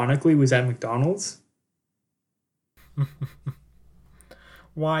 Ironically, was at McDonald's.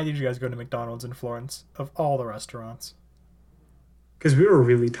 Why did you guys go to McDonald's in Florence of all the restaurants? Because we were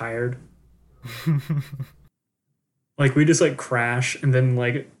really tired. Like we just like crash, and then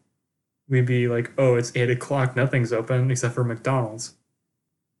like we'd be like, "Oh, it's 8 o'clock. Nothing's open except for McDonald's."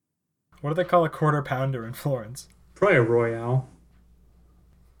 What do they call a quarter pounder in Florence? Probably a Royale.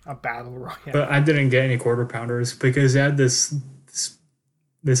 A battle royale. But I didn't get any quarter pounders because they had this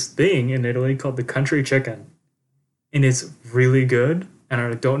thing in Italy called the country chicken, and it's really good. And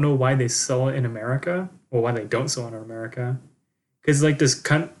I don't know why they sell it in America, or why they don't sell it in America, because like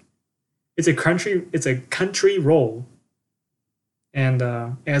it's a country roll, and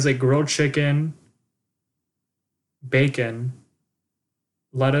it has like grilled chicken, bacon,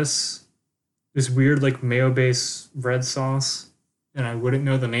 lettuce, this weird like mayo-based red sauce, and I wouldn't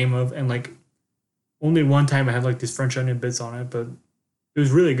know the name of, and like only one time I had like these French onion bits on it, but it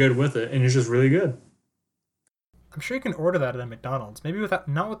was really good with it, and it's just really good. I'm sure you can order that at McDonald's. Maybe without,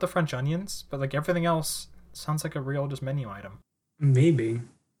 not with the French onions, but like everything else sounds like a real just menu item. Maybe.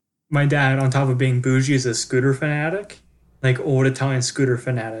 My dad, on top of being bougie, is a scooter fanatic, like old Italian scooter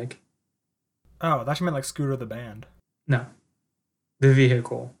fanatic. Oh, I thought you meant like Scooter the band. No, the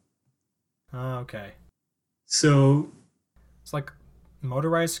vehicle. Oh, okay. So It's like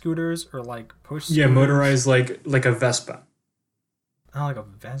motorized scooters or like push scooters? yeah, motorized like a Vespa. Oh, like a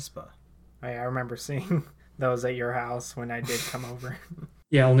Vespa. I remember seeing those at your house when I did come over.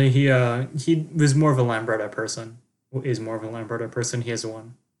 Yeah, only he was more of a Lambretta person. Is more of a Lambretta person. He has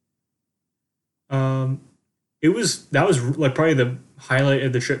one. That was like probably the highlight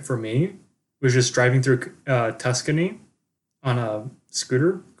of the trip for me. Was just driving through Tuscany on a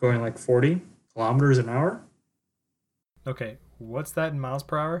scooter going like 40 kilometers an hour. Okay, what's that in miles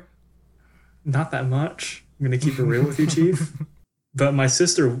per hour? Not that much. I'm gonna keep it real with you, Chief. But my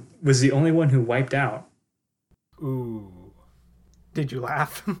sister was the only one who wiped out. Ooh. Did you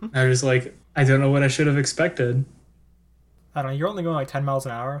laugh? I was like, I don't know what I should have expected. I don't know, you're only going like 10 miles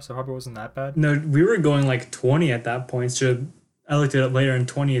an hour, so it probably wasn't that bad. No, we were going like 20 at that point. So I looked at it later, and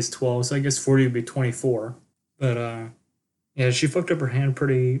 20 is 12, so I guess 40 would be 24. But yeah, she fucked up her hand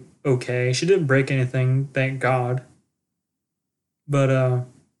pretty okay. She didn't break anything, thank God. But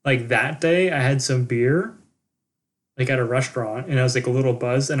like that day, I had some beer, like at a restaurant, and I was like a little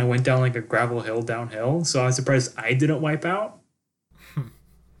buzzed, and I went down like a gravel hill downhill. So I was surprised I didn't wipe out.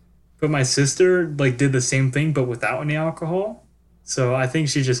 But my sister like did the same thing, but without any alcohol. So I think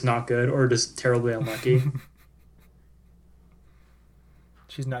she's just not good, or just terribly unlucky.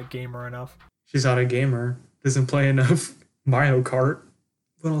 She's not gamer enough. She's not a gamer. Doesn't play enough Mario Kart.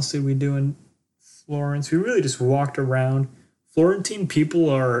 What else did we do in Florence? We really just walked around. Florentine people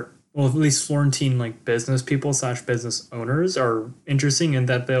are, well, at least Florentine like business people / business owners are interesting in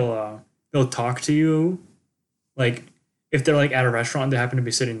that they'll talk to you, like if they're like at a restaurant, they happen to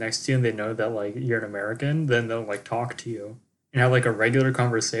be sitting next to you and they know that like you're an American, then they'll like talk to you and have like a regular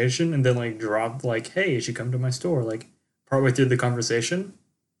conversation, and then like drop like, "Hey, you should come to my store," like partway through the conversation.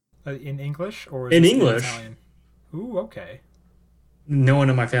 In English or In this English. Italian? Ooh, okay. No one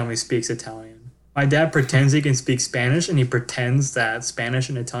in my family speaks Italian. My dad pretends he can speak Spanish, and he pretends that Spanish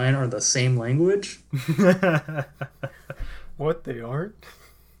and Italian are the same language. What, they aren't?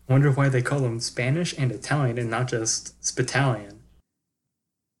 I wonder why they call them Spanish and Italian and not just Spitalian.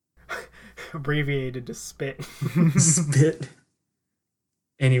 Abbreviated to spit. Spit.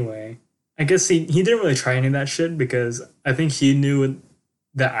 Anyway, I guess he didn't really try any of that shit because I think he knew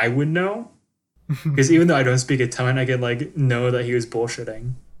that I would know. Because even though I don't speak Italian, I could like know that he was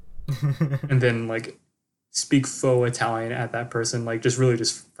bullshitting. And then like speak faux Italian at that person, like just really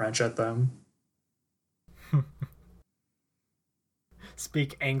just French at them.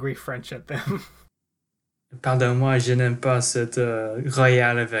 Speak angry French at them. Pardon-moi, je n'aime pas cette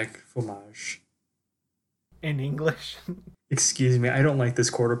royale avec fromage. In English. Excuse me, I don't like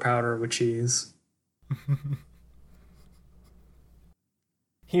this quarter pounder with cheese.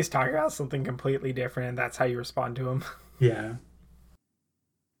 He's talking about something completely different, and that's how you respond to him. Yeah.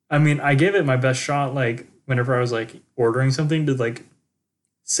 I mean, I gave it my best shot, like, whenever I was, like, ordering something to, like,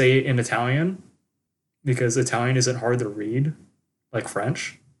 say it in Italian, because Italian isn't hard to read, like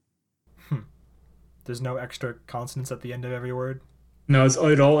French. There's no extra consonants at the end of every word. No,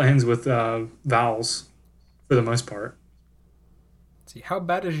 it all ends with vowels, for the most part. See, how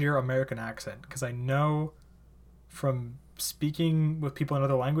bad is your American accent? Because I know from speaking with people in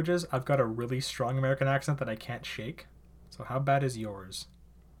other languages, I've got a really strong American accent that I can't shake. So how bad is yours?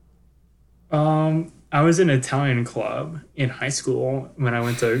 I was in an Italian club in high school when I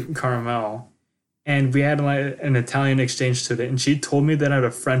went to Carmel, and we had like an Italian exchange student, and she told me that I had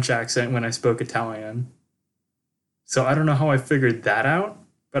a French accent when I spoke Italian. So I don't know how I figured that out,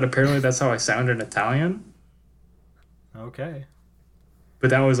 but apparently that's how I sound in Italian. Okay. But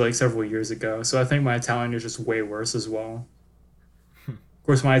that was like several years ago, so I think my Italian is just way worse as well. Of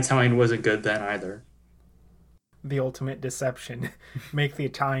course, my Italian wasn't good then either. The ultimate deception. Make the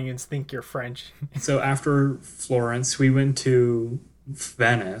Italians think you're French. So after Florence, we went to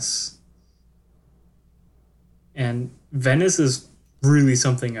Venice. And Venice is really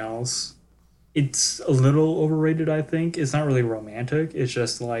something else. It's a little overrated, I think. It's not really romantic. It's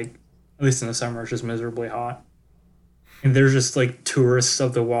just like, at least in the summer, it's just miserably hot. And there's just like tourists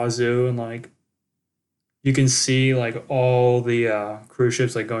of the wazoo, and like you can see like all the cruise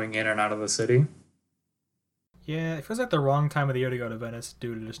ships like going in and out of the city. Yeah, it feels like the wrong time of the year to go to Venice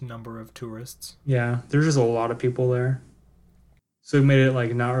due to just number of tourists. Yeah, there's just a lot of people there. So it made it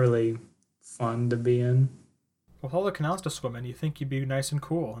like not really fun to be in. With all the canals to swim in, you think you'd be nice and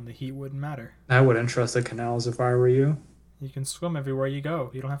cool and the heat wouldn't matter. I wouldn't trust the canals if I were you. You can swim everywhere you go.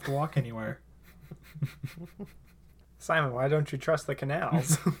 You don't have to walk anywhere. Simon, why don't you trust the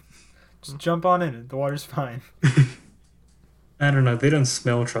canals? Just jump on in. The water's fine. I don't know. They don't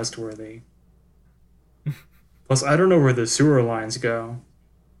smell trustworthy. Plus, I don't know where the sewer lines go.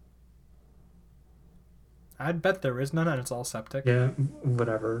 I'd bet there is none and it's all septic. Yeah,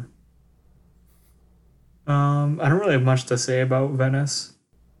 whatever. I don't really have much to say about Venice.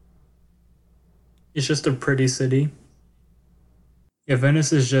 It's just a pretty city. Yeah,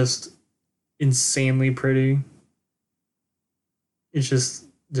 Venice is just insanely pretty. It's just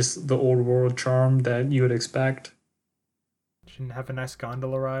the old world charm that you would expect. Didn't have a nice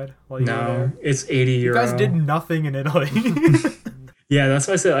gondola ride while you were No, there. it's 80 You euro. guys did nothing in Italy. Yeah, that's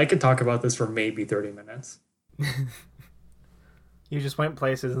why I said I could talk about this for maybe 30 minutes. You just went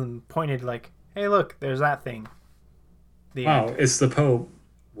places and pointed like, hey, look, there's that thing. The Wow, end. it's the Pope.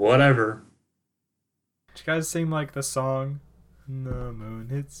 Whatever. Did you guys sing like the song? The moon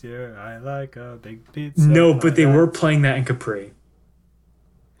hits your eye like a big pizza. No, but they pie." were playing that in Capri,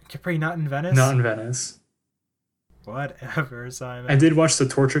 Capri, not in Venice? not in Venice. Whatever, Simon. I did watch the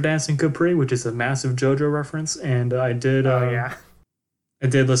Torture Dance in Capri, which is a massive JoJo reference, and I did. Oh, yeah. I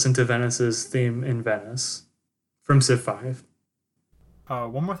did listen to Venice's theme in Venice from Civ 5.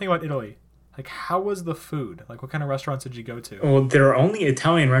 One more thing about Italy. Like, how was the food? Like, what kind of restaurants did you go to? Well, there are only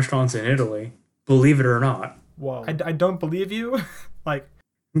Italian restaurants in Italy, believe it or not. Whoa. I don't believe you. Like,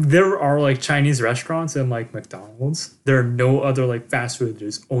 There are like Chinese restaurants and like McDonald's. There are no other like fast food.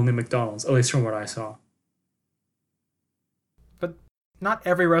 There's only McDonald's, at least from what I saw. but not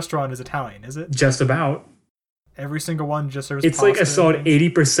every restaurant is Italian, is it? Just about. Every single one just serves It's like a pasta solid and-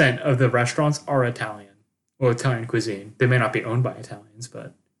 80% of the restaurants are Italian. Well, Italian cuisine. They may not be owned by Italians,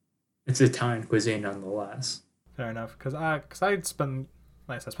 but it's Italian cuisine nonetheless. Fair enough, because I spent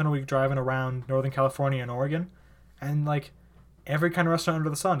a week driving around Northern California and Oregon, and like every kind of restaurant under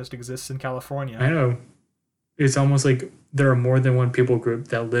the sun just exists in California. I know. It's almost like there are more than one people group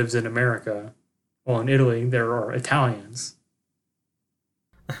that lives in America. Well, in Italy, there are Italians.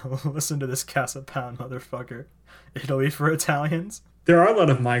 Listen to this Casa Pound, motherfucker. Italy for Italians. There are a lot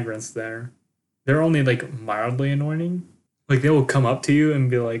of migrants there. They're only like mildly annoying. Like they will come up to you and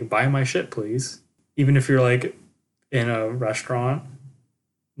be like, "Buy my shit, please." Even if you're like in a restaurant,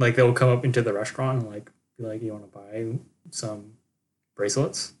 like they'll come up into the restaurant and like be like, "You want to buy some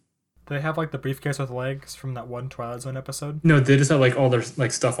bracelets?" Do they have like the briefcase with legs from that one Twilight Zone episode No, they just have like all their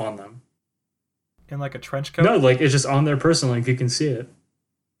like stuff on them. in like a trench coat? No, like it's just on their person, like you can see it.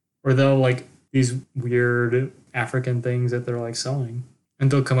 Or they'll like these weird African things that they're like selling. And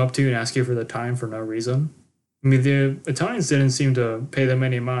they'll come up to you and ask you for the time for no reason. I mean, the Italians didn't seem to pay them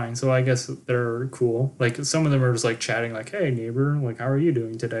any mind, so I guess they're cool. Like some of them are just like chatting, like, "Hey, neighbor, like, how are you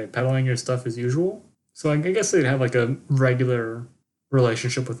doing today? Peddling your stuff as usual." So like, I guess they'd have like a regular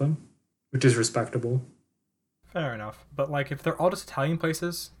relationship with them, which is respectable. Fair enough. But like, if they're all just Italian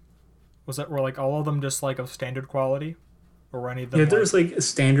places, were like all of them just like of standard quality, or were any of them Yeah, there's like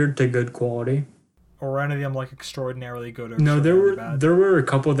standard to good quality. or were any of them like extraordinarily good or No, extraordinarily bad? there were a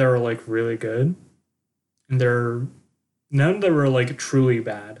couple that were like really good, and none that were like truly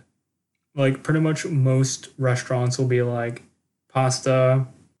bad. Like pretty much most restaurants will be like pasta,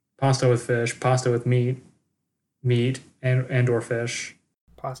 pasta with fish, pasta with meat and or fish,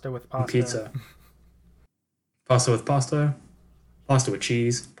 Pasta with and pasta. pizza, pasta with pasta, pasta with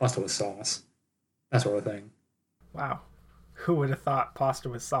cheese, pasta with sauce, that sort of thing. Wow. Who would have thought pasta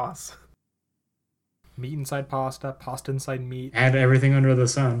with sauce? Meat inside pasta, pasta inside meat. Had everything under the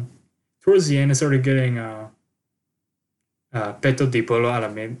sun. Towards the end, I started getting petto di pollo alla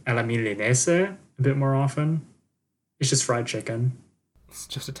milanese a bit more often. It's just fried chicken. It's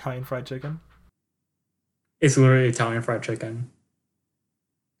just Italian fried chicken. It's literally Italian fried chicken.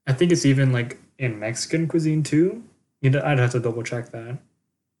 I think it's even like in Mexican cuisine too. I'd have to double check that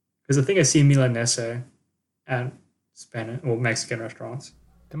because I think I see milanese at Mexican restaurants.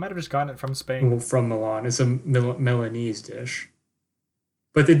 They might have just gotten it from Spain. Well, from Milan. It's a Milanese dish,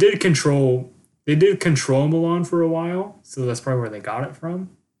 but they did control Milan for a while, so that's probably where they got it from.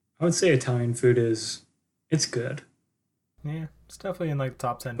 I would say Italian food it's good, Yeah, it's definitely in like the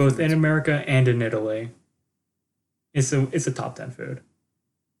top 10. both foods. in America and in Italy. It's a top 10 food.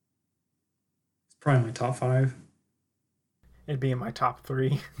 It's probably my top 5. It'd be in my top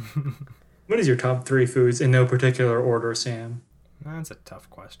 3. What is your top 3 foods in no particular order, Sam? That's a tough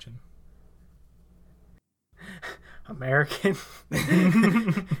question. American,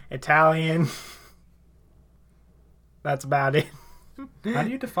 Italian. That's about it. How do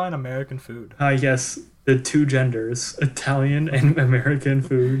you define American food? Yes, the 2 genders, Italian and American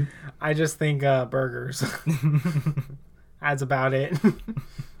food. I just think burgers. That's about it.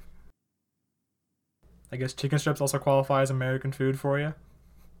 I guess chicken strips also qualify as American food for you.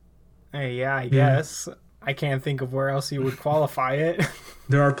 Hey, yeah, I guess. I can't think of where else you would qualify it.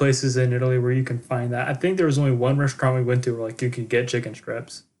 There are places in Italy where you can find that. I think there was only one restaurant we went to where like you could get chicken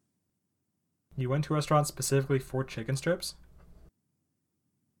strips. You went to a restaurant specifically for chicken strips?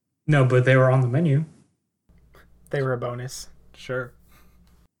 No, but they were on the menu. They were a bonus. Sure.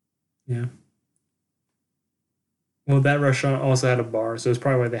 Yeah. Well, that restaurant also had a bar, so it's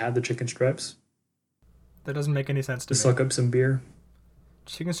probably why they had the chicken strips. That doesn't make any sense to To me. suck up some beer.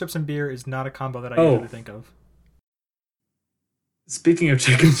 Chicken strips and beer is not a combo that I Oh. usually think of. Speaking of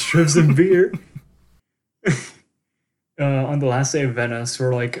chicken strips and beer, on the last day of Venice,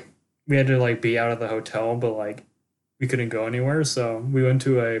 we had to like be out of the hotel, but like we couldn't go anywhere, so we went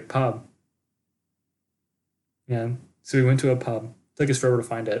to a pub. Yeah, so we went to a pub. Took us forever to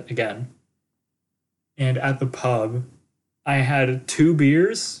find it again. And at the pub, I had 2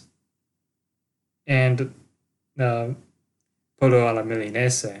 beers and pollo alla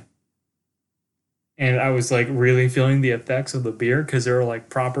milanese. And I was like really feeling the effects of the beer because they were like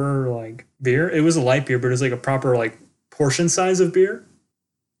proper like beer. It was a light beer, but it was like a proper like portion size of beer.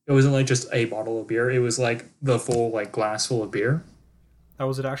 It wasn't like just a bottle of beer. It was like the full like glass full of beer. Oh,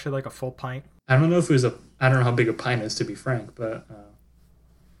 was it actually like a full pint? I don't know if it was I don't know how big a pint is, to be frank, but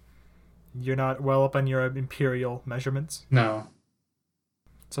You're not well up on your imperial measurements. no.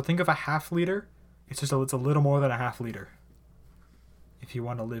 So think of a half liter. It's a little more than a half liter. If you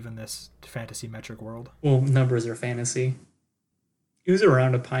want to live in this fantasy metric world. Well, numbers are fantasy. It was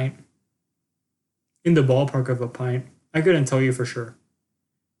around a pint. In the ballpark of a pint. I couldn't tell you for sure.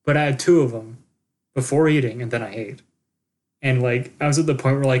 But I had 2 of them before eating, and then I ate. And like I was at the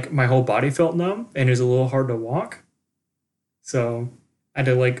point where like my whole body felt numb and it was a little hard to walk. So I had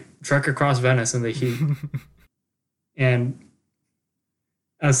to like trek across Venice in the heat. And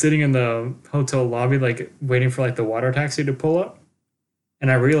I was sitting in the hotel lobby like waiting for like the water taxi to pull up. And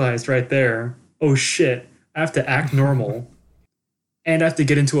I realized right there, oh shit, I have to act normal and I have to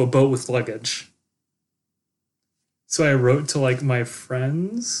get into a boat with luggage. So I wrote to like my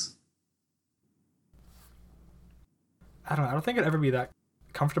friends. I don't think I'd ever be that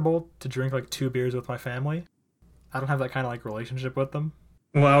comfortable to drink like 2 beers with my family. I don't have that kind of like relationship with them.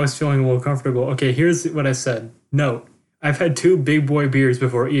 Well, I was feeling a little comfortable. Okay, here's what I said. Note, I've had 2 big boy beers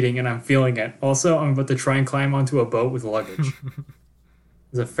before eating and I'm feeling it. Also, I'm about to try and climb onto a boat with luggage.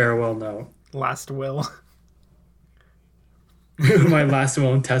 It's a farewell note. Last will. My last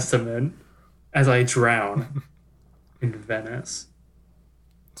will and testament as I drown in Venice.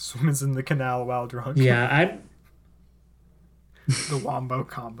 Swims in the canal while drunk. Yeah, The Wombo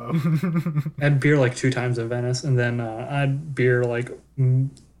combo. I had beer like 2 times in Venice, and then I had beer like a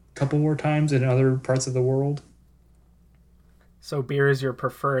couple more times in other parts of the world. So beer is your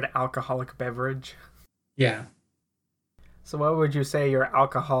preferred alcoholic beverage. Yeah. So what would you say your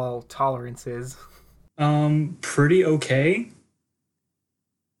alcohol tolerance is? Pretty okay.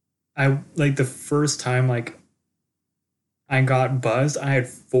 I like the first time like I got buzzed, I had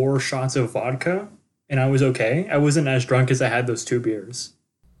 4 shots of vodka and I was okay. I wasn't as drunk as I had those 2 beers.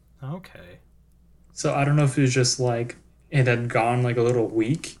 Okay. So I don't know if it was just like it had gone like a little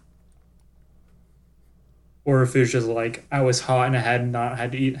weak, or if it was just like I was hot and I had not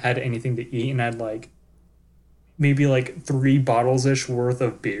had anything to eat and I had like maybe like 3 bottles ish worth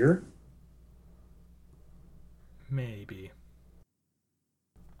of beer. Maybe.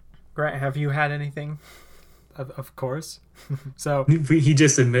 Grant, have you had anything? Of course. So He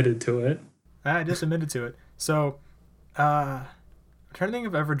just admitted to it. I just admitted to it. So, I'm trying to think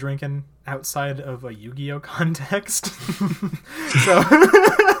of ever drinking outside of a Yu-Gi-Oh context. So,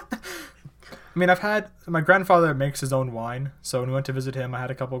 I mean, I've had my grandfather makes his own wine. So when we went to visit him, I had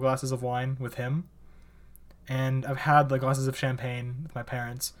a couple glasses of wine with him, and I've had like glasses of champagne with my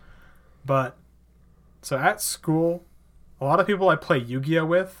parents. But so at school, a lot of people I play Yu-Gi-Oh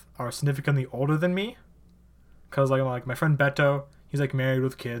with are significantly older than me. Cause like my friend Beto, he's like married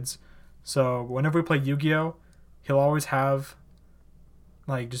with kids. So whenever we play Yu-Gi-Oh, he'll always have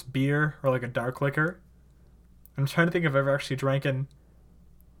like just beer or like a dark liquor. I'm trying to think if I've ever actually drank and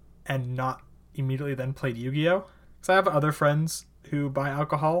not immediately then played Yu-Gi-Oh. Cause I have other friends who buy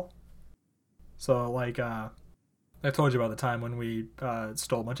alcohol. So like I told you about the time when we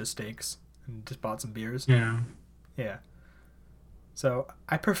stole a bunch of steaks and just bought some beers. Yeah. Yeah. So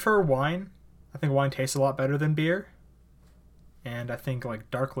I prefer wine. I think wine tastes a lot better than beer. And I think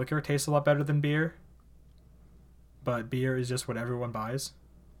like dark liquor tastes a lot better than beer. But beer is just what everyone buys.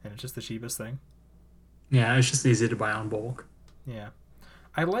 And it's just the cheapest thing. Yeah, it's just easy to buy on bulk. Yeah.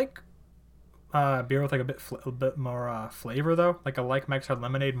 I like beer with like a bit more flavor though. Like I like Mike's Hard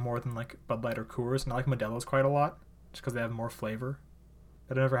Lemonade more than like Bud Light or Coors. And I like Modelo's quite a lot. Just because they have more flavor.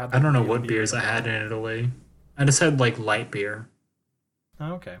 But I never had I don't know what beers I had in Italy. I just had like light beer.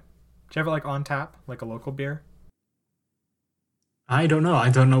 Oh, okay. Do you ever like on tap? Like a local beer? I don't know. I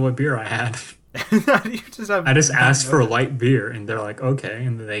don't know what beer I had. I just asked for light beer and they're like, okay.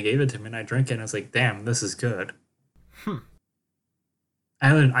 And then they gave it to me and I drank it and I was like, damn, this is good. I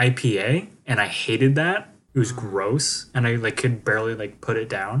had an IPA and I hated that. It was gross and I like could barely like put it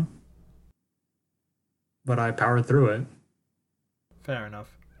down. But I powered through it. Fair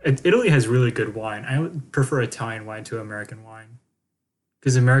enough. Italy has really good wine. I would prefer Italian wine to American wine.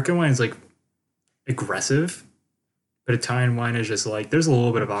 Because American wine is like aggressive, but Italian wine is just like there's a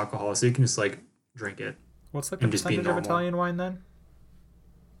little bit of alcohol, so you can just like drink it. What's like the percentage of Italian wine then?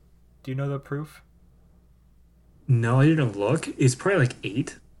 Do you know the proof? No, I didn't look. It's probably like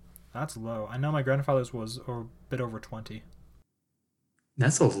 8. That's low. I know my grandfather's was a bit over 20.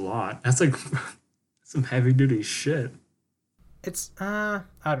 That's a lot. That's like some heavy duty shit. It's I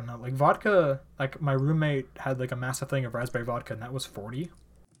don't know, like vodka. Like my roommate had like a massive thing of raspberry vodka, and that was 40.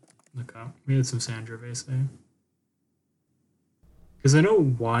 Okay, we had some Sangiovese. Because I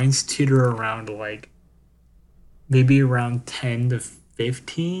know wines teeter around like maybe around 10 to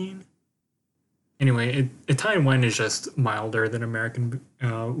 15. Anyway, Italian wine is just milder than American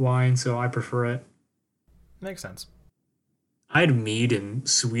wine, so I prefer it. Makes sense. I had mead in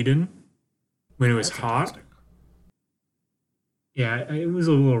Sweden when it was That's hot. fantastic. Yeah, it was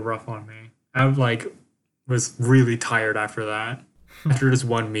a little rough on me. I like was really tired after that. After just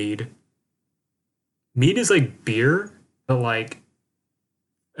one mead. Mead is like beer, but like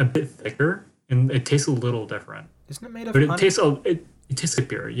a bit thicker, and it tastes a little different. Isn't it made of But honey? it tastes like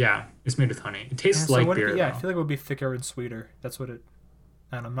beer. Yeah, it's made with honey. It tastes So like would it beer. be, yeah, I though. feel like it would be thicker and sweeter. That's what it.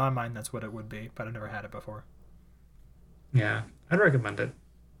 I don't know. In my mind, that's what it would be, but I've never had it before. Yeah, I'd recommend it.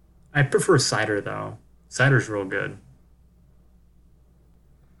 I prefer cider though. Cider's real good.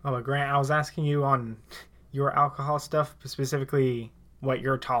 Oh, but Grant, I was asking you on your alcohol stuff, specifically what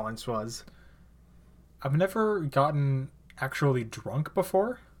your tolerance was. I've never gotten actually drunk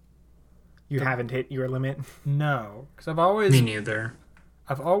before. You haven't hit your limit? No, because I've always Me neither.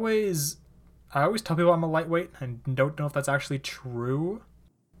 I always tell people I'm a lightweight and don't know if that's actually true,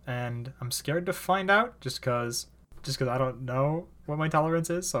 and I'm scared to find out just because I don't know what my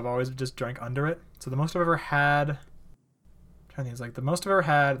tolerance is. So I've always just drank under it. So the most I've ever had, I'm trying to think, like the most I've ever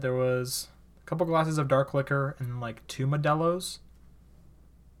had, there was a couple glasses of dark liquor and like 2 Modelo's.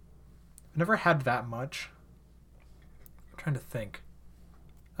 I've never had that much. I'm trying to think.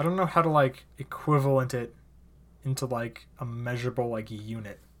 I don't know how to like equivalent it into like a measurable like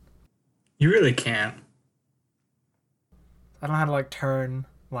unit. You really can't. I don't know how to like turn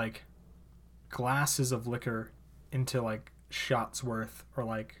like glasses of liquor into like shots worth or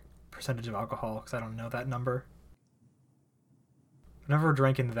like percentage of alcohol because I don't know that number. I've never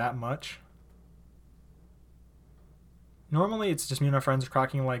drank into that much. Normally it's just me and my friends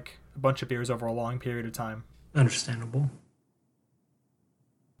cracking like a bunch of beers over a long period of time. Understandable.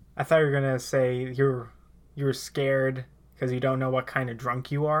 I thought you were gonna say you're scared because you don't know what kind of drunk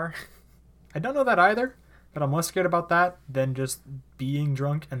you are. I don't know that either, but I'm less scared about that than just being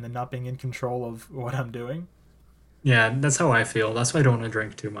drunk and then not being in control of what I'm doing. Yeah, that's how I feel. That's why I don't want to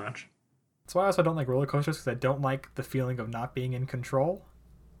drink too much. That's why I also don't like roller coasters because I don't like the feeling of not being in control.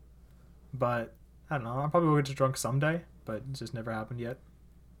 But I don't know. I probably will get drunk someday, but it's just never happened yet.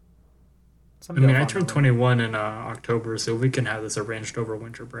 I mean, I turned 21 in October, so we can have this arranged over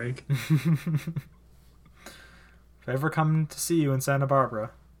winter break. If I ever come to see you in Santa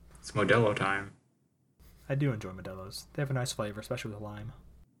Barbara, It's Modelo time. I do enjoy Modelo's. They have a nice flavor, especially with lime.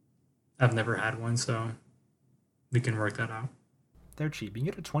 I've never had one, so we can work that out. They're cheap. You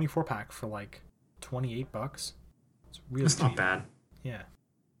can get a 24 pack for like $28. It's really That's cheap. not bad. Yeah.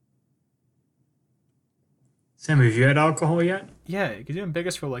 Sam, have you had alcohol yet? Yeah, because you've been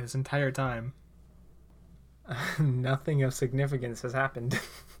biggest for like this entire time. Nothing of significance has happened.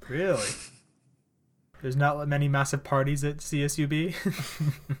 Really? There's not many massive parties at CSUB?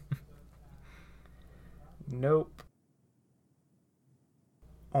 Nope.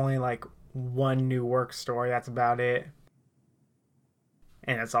 Only like one new work story, that's about it.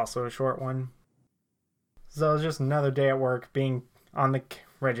 And it's also a short one. So it's just another day at work being on the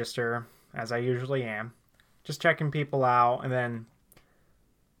register, as I usually am. Just checking people out, and then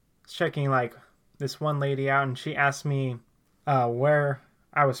checking like this one lady out, and she asked me where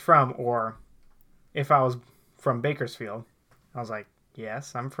I was from or if I was from Bakersfield. I was like,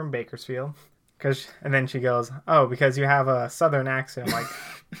 yes, I'm from Bakersfield. And then she goes, oh, because you have a southern accent. I'm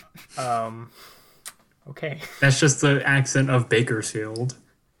like, okay. That's just the accent of Bakersfield.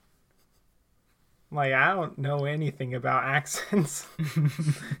 Like, I don't know anything about accents.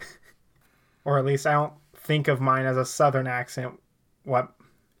 Or at least I don't think of mine as a southern accent. What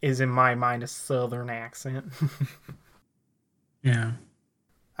is in my mind a southern accent? Yeah.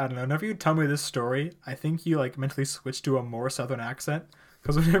 I don't know. Whenever you tell me this story, I think you like mentally switch to a more southern accent.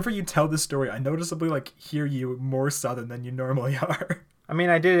 Because whenever you tell this story, I noticeably like hear you more southern than you normally are. I mean,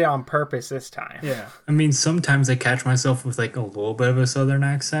 I did it on purpose this time. Yeah. I mean, sometimes I catch myself with like a little bit of a southern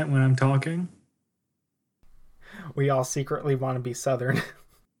accent when I'm talking. We all secretly want to be southern.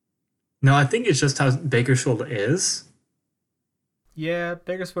 No, I think it's just how Bakersfield is. Yeah,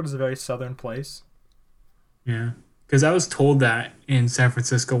 Bakersfield is a very southern place. Yeah. Because I was told that in San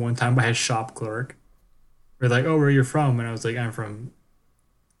Francisco one time by a shop clerk. They're like, oh, where are you from? And I was like, I'm from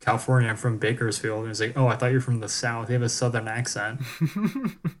California. I'm from Bakersfield. And he's like, oh, I thought you're from the South. You have a southern accent.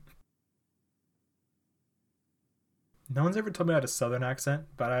 No one's ever told me I had a southern accent,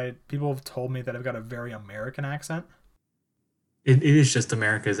 but people have told me that I've got a very American accent. It is just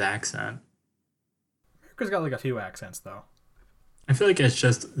America's accent. America's got like a few accents, though. I feel like it's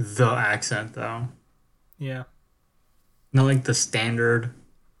just the accent, though. Yeah. Not like the standard,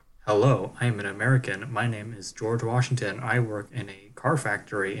 hello, I am an American. My name is George Washington. I work in a car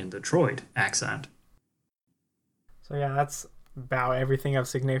factory in Detroit accent. So yeah, that's about everything of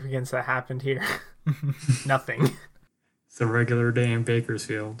significance that happened here. Nothing. It's a regular day in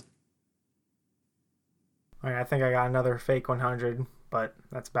Bakersfield. Alright, I think I got another fake 100, but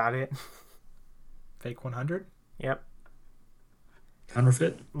that's about it. Fake 100? Yep.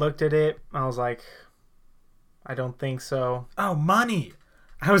 Counterfeit? Looked at it. I was like, I don't think so. Oh, money!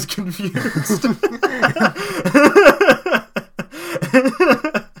 I was confused.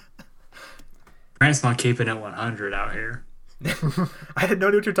 Grant's not keeping it 100 out here. I didn't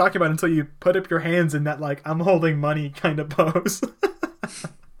know what you're talking about until you put up your hands in that, like, I'm holding money kind of pose.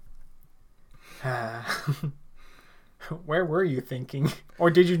 Where were you thinking?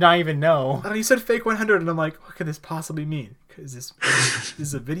 Or did you not even know? I don't know, you said fake 100, and I'm like, what could this possibly mean? Is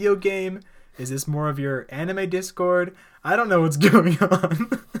this a video game? Is this more of your anime Discord? I don't know what's going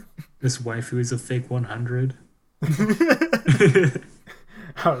on. This waifu is a fake 100.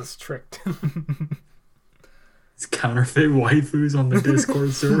 I was tricked. It's counterfeit waifus on the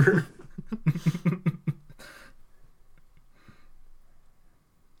Discord server.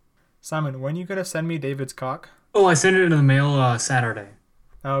 Simon, when are you going to send me David's cock? Oh, I sent it in the mail Saturday.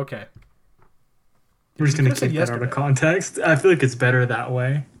 Oh, okay. We're just going to could've said keep that out of yesterday. context. I feel like it's better that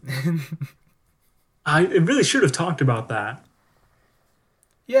way. I really should have talked about that.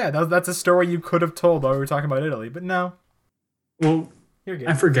 Yeah, that's a story you could have told while we were talking about Italy, but no, Well, you're I'm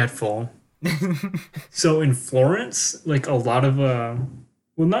good. forgetful. So in Florence, like a lot of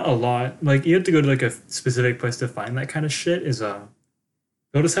well, not a lot. Like you have to go to like a specific place to find that kind of shit. Is they'll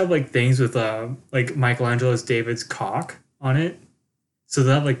just have like things with like Michelangelo's David's cock on it. So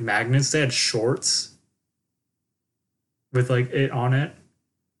they have like magnets. They had shorts with like it on it,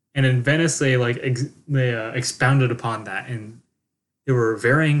 and in Venice they like they expounded upon that, and there were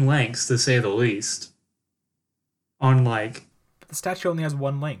varying lengths to say the least. On like But the statue only has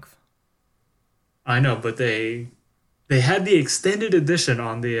one length. I know, but they had the extended edition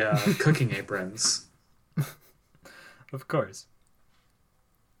on the cooking aprons. Of course.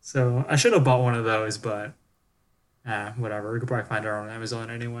 So I should have bought one of those, but whatever. We could probably find it on Amazon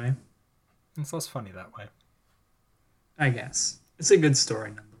anyway. It's less funny that way. I guess it's a good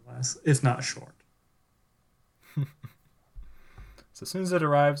story nonetheless, if not short. So as soon as it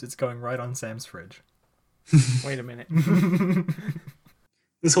arrives, it's going right on Sam's fridge. Wait a minute.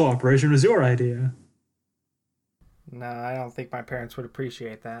 This whole operation was your idea. No, I don't think my parents would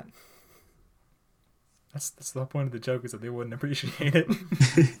appreciate that. That's the whole point of the joke, is that they wouldn't appreciate it.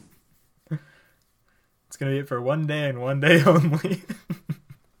 It's gonna be it for one day and one day only.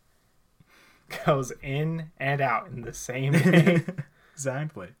 Goes in and out in the same day.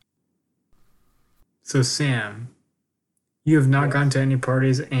 Exactly. So Sam, you have not Yes. gone to any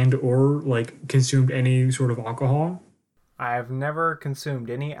parties and or like consumed any sort of alcohol? I've never consumed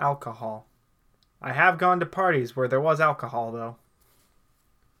any alcohol. I have gone to parties where there was alcohol, though.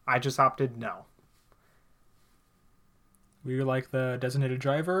 I just opted no. Were you like the designated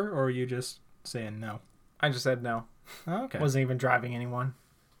driver, or were you just saying no? I just said no. Oh, okay. Wasn't even driving anyone.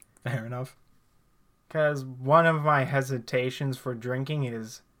 Fair enough. Because one of my hesitations for drinking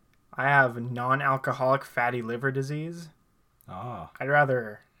is I have non-alcoholic fatty liver disease. Ah. I'd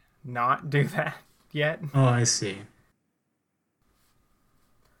rather not do that yet. Oh, I see.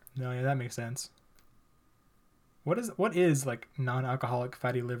 No, yeah, that makes sense. What is like non-alcoholic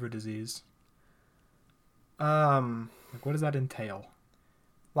fatty liver disease? Like, what does that entail?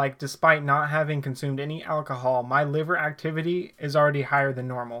 Like, despite not having consumed any alcohol, my liver activity is already higher than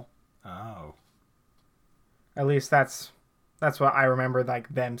normal. Oh. At least that's what I remember, like,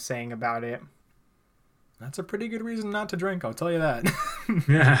 them saying about it. That's a pretty good reason not to drink, I'll tell you that.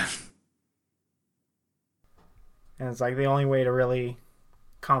 Yeah. And it's like the only way to really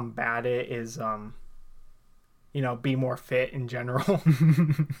combat it is, be more fit in general.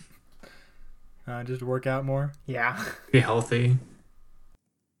 Just work out more. Yeah. Be healthy.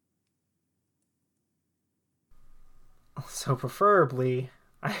 So preferably,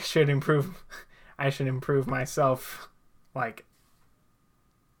 I should improve myself, like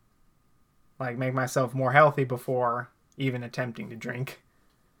make myself more healthy before even attempting to drink.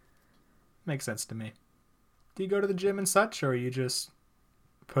 Makes sense to me. Do you go to the gym and such, or are you just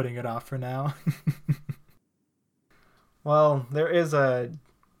putting it off for now? Well, there is a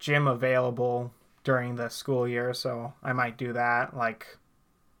gym available during the school year, so I might do that. Like,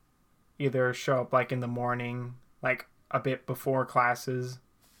 either show up like in the morning, like a bit before classes,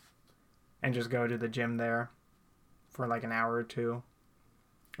 and just go to the gym there for like an hour or two.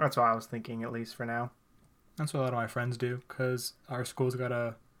 That's what I was thinking, at least for now. That's what a lot of my friends do, because our school's got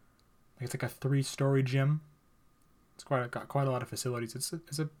it's like a 3-story gym. It's got quite a lot of facilities.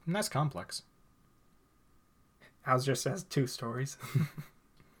 It's a nice complex. Ours just has 2 stories.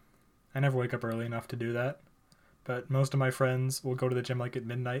 I never wake up early enough to do that, but most of my friends will go to the gym like at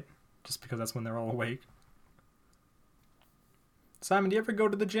midnight, just because that's when they're all awake. Simon, do you ever go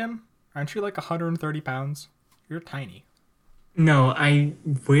to the gym? Aren't you like 130 pounds? You're tiny. No, I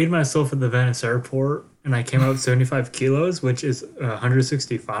weighed myself at the Venice airport and I came out 75 kilos, which is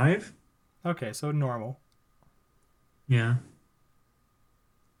 165. Okay, so normal. Yeah.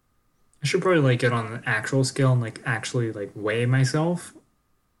 I should probably like get on an actual scale and like actually like weigh myself,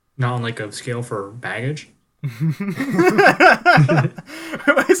 not on like a scale for baggage. Wait,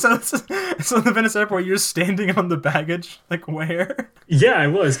 so the Venice airport, you're standing on the baggage? Like where? Yeah, I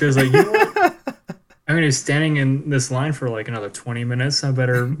was because like you know what? I'm gonna be standing in this line for like another 20 minutes. I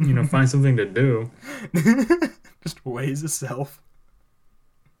better find something to do. Just weighs itself.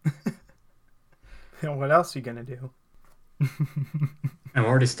 What else are you gonna do? I'm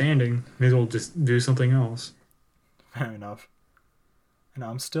already standing. May as well just do something else. Fair enough. I know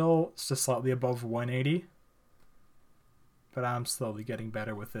I'm still just slightly above 180, but I'm slowly getting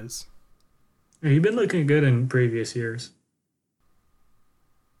better with this. Yeah, you've been looking good in previous years.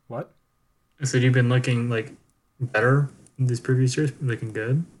 What? I said you've been looking like better these previous years. Looking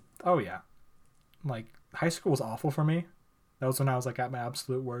good. Oh yeah. Like high school was awful for me, That was when I was like at my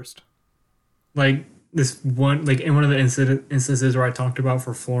absolute worst. Like this one, like in one of the instances where I talked about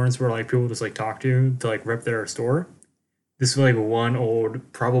for Florence, where like people just like talk to like rep their store. This was like one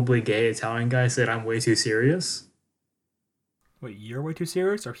old, probably gay Italian guy said, "I'm way too serious." Wait, you're way too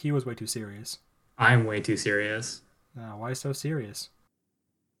serious, or he was way too serious? I'm way too serious. Why so serious?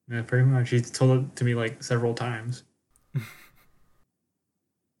 Yeah, pretty much. He told it to me like several times. Did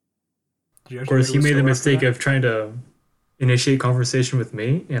you Of actually course, go he to a made the store after mistake that? of trying to initiate conversation with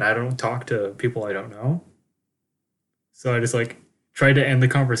me, and I don't talk to people I don't know. So I just like tried to end the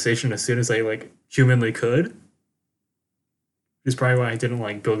conversation as soon as I like humanly could. Which is probably why I didn't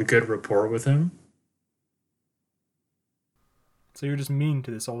like build a good rapport with him. So you're just mean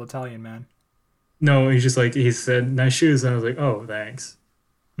to this old Italian man. No, he's just like he said nice shoes, and I was like, oh, thanks.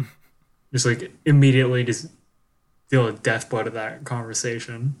 Just like immediately just deal a death blow to that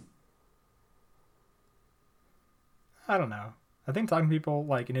conversation. I don't know. I think talking to people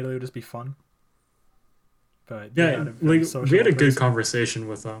like in Italy would just be fun. But Yeah, not a very like we sociable had a good person. conversation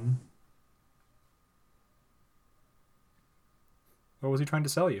with him. What was he trying to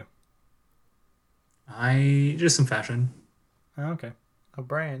sell you? I just some fashion. Oh, okay. A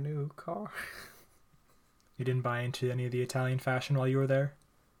brand new car. You didn't buy into any of the Italian fashion while you were there?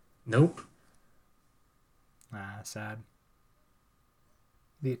 Nope. Sad.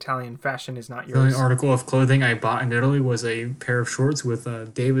 The Italian fashion is not The only yours. article of clothing I bought in Italy was a pair of shorts with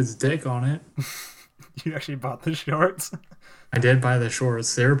David's dick on it. You actually bought the shorts? I did buy the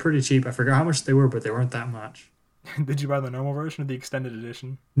shorts. They were pretty cheap. I forgot how much they were, but they weren't that much. Did you buy the normal version or the extended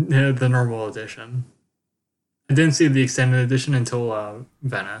edition? Yeah, the normal edition. I didn't see the extended edition until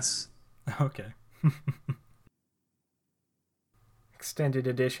Venice. Okay. Extended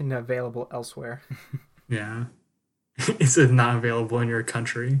edition available elsewhere. Yeah. It said not available in your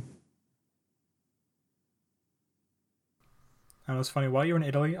country. And it was funny, while you were in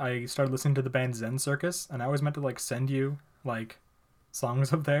Italy, I started listening to the band Zen Circus, and I was meant to like send you like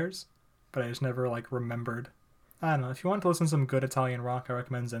songs of theirs, but I just never like remembered. I don't know. If you want to listen to some good Italian rock, I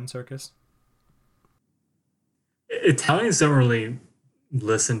recommend Zen Circus. Italians don't really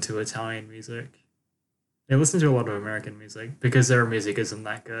listen to Italian music. They listen to a lot of American music because their music isn't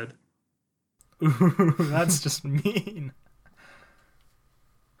that good. Ooh, that's just mean.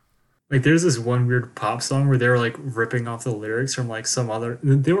 Like, there's this one weird pop song where they were like ripping off the lyrics from like some other.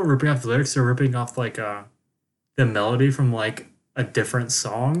 They weren't ripping off the lyrics; they were ripping off like the melody from like a different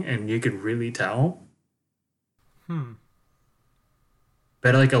song, and you could really tell.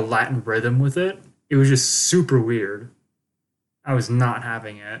 But like a Latin rhythm with it. It was just super weird. I was not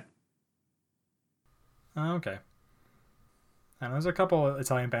having it. Oh, okay. And there's a couple of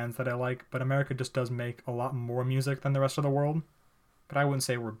Italian bands that I like, but America just does make a lot more music than the rest of the world. But I wouldn't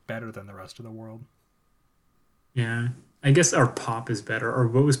say we're better than the rest of the world. Yeah. I guess our pop is better, or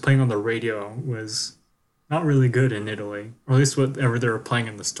what was playing on the radio was not really good in Italy. Or at least whatever they were playing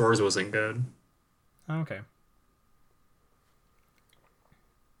in the stores wasn't good. Oh, okay.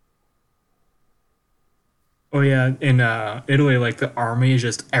 Oh yeah, in Italy, like the army is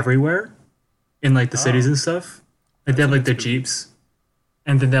just everywhere, in like the cities Oh. and stuff. Like they have like the That's spooky. jeeps,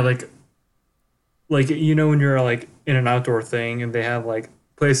 and then they have like you know when you're like in an outdoor thing, and they have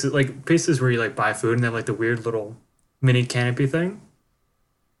places where you like buy food, and they have like the weird little mini canopy thing.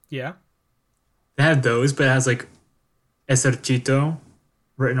 Yeah. They have those, but it has like esercito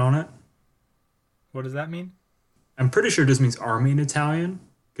written on it. What does that mean? I'm pretty sure it just means army in Italian,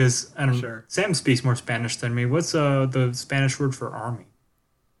 because I don't. Sure. Sam speaks more Spanish than me. What's the Spanish word for army?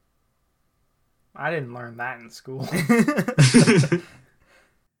 I didn't learn that in school.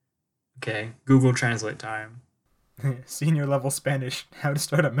 Okay, Google Translate time. Senior level Spanish. How to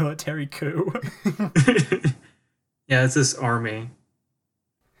start a military coup. Yeah, it's this army.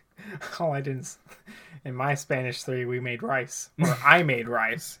 All I did is, in my Spanish 3, we made rice. Or I made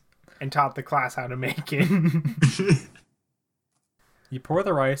rice and taught the class how to make it. You pour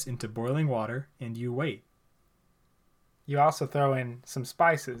the rice into boiling water and you wait. You also throw in some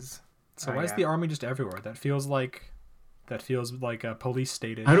spices. So Oh, why is yeah. the army just everywhere? That feels like a police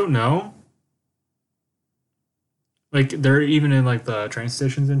station. I don't know. Like they're even in like the train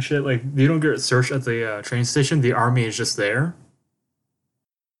stations and shit. Like you don't get searched at the train station. The army is just there.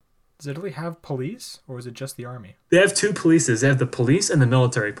 Does Italy have police, or is it just the army? They have two polices. They have the police and the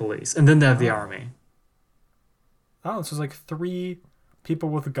military police, and then they have the Oh. army. Oh, so it's like 3 people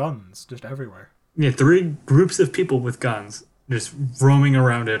with guns just everywhere. Yeah, 3 groups of people with guns just roaming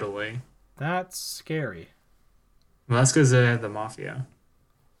around Italy. That's scary. Well, that's because they have the mafia.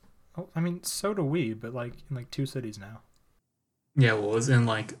 Oh, I mean, so do we, but like in like 2 cities now. Yeah, well, it's in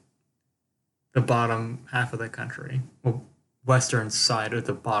like the bottom half of the country. Well, western side of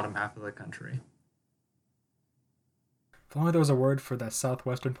the bottom half of the country. If only there was a word for the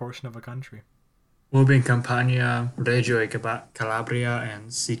southwestern portion of a country. Will be in Campania, Reggio e Calabria,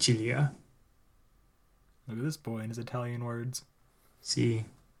 and Sicilia. Look at this boy and his Italian words. See,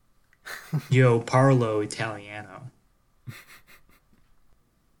 io parlo Italiano.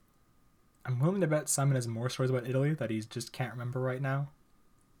 I'm willing to bet Simon has more stories about Italy that he just can't remember right now.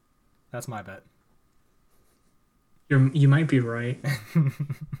 That's my bet. You might be right.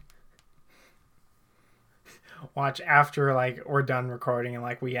 Watch after like we're done recording and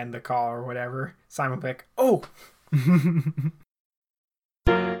like we end the call or whatever. Simon will be like, oh.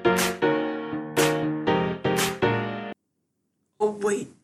 Oh wait,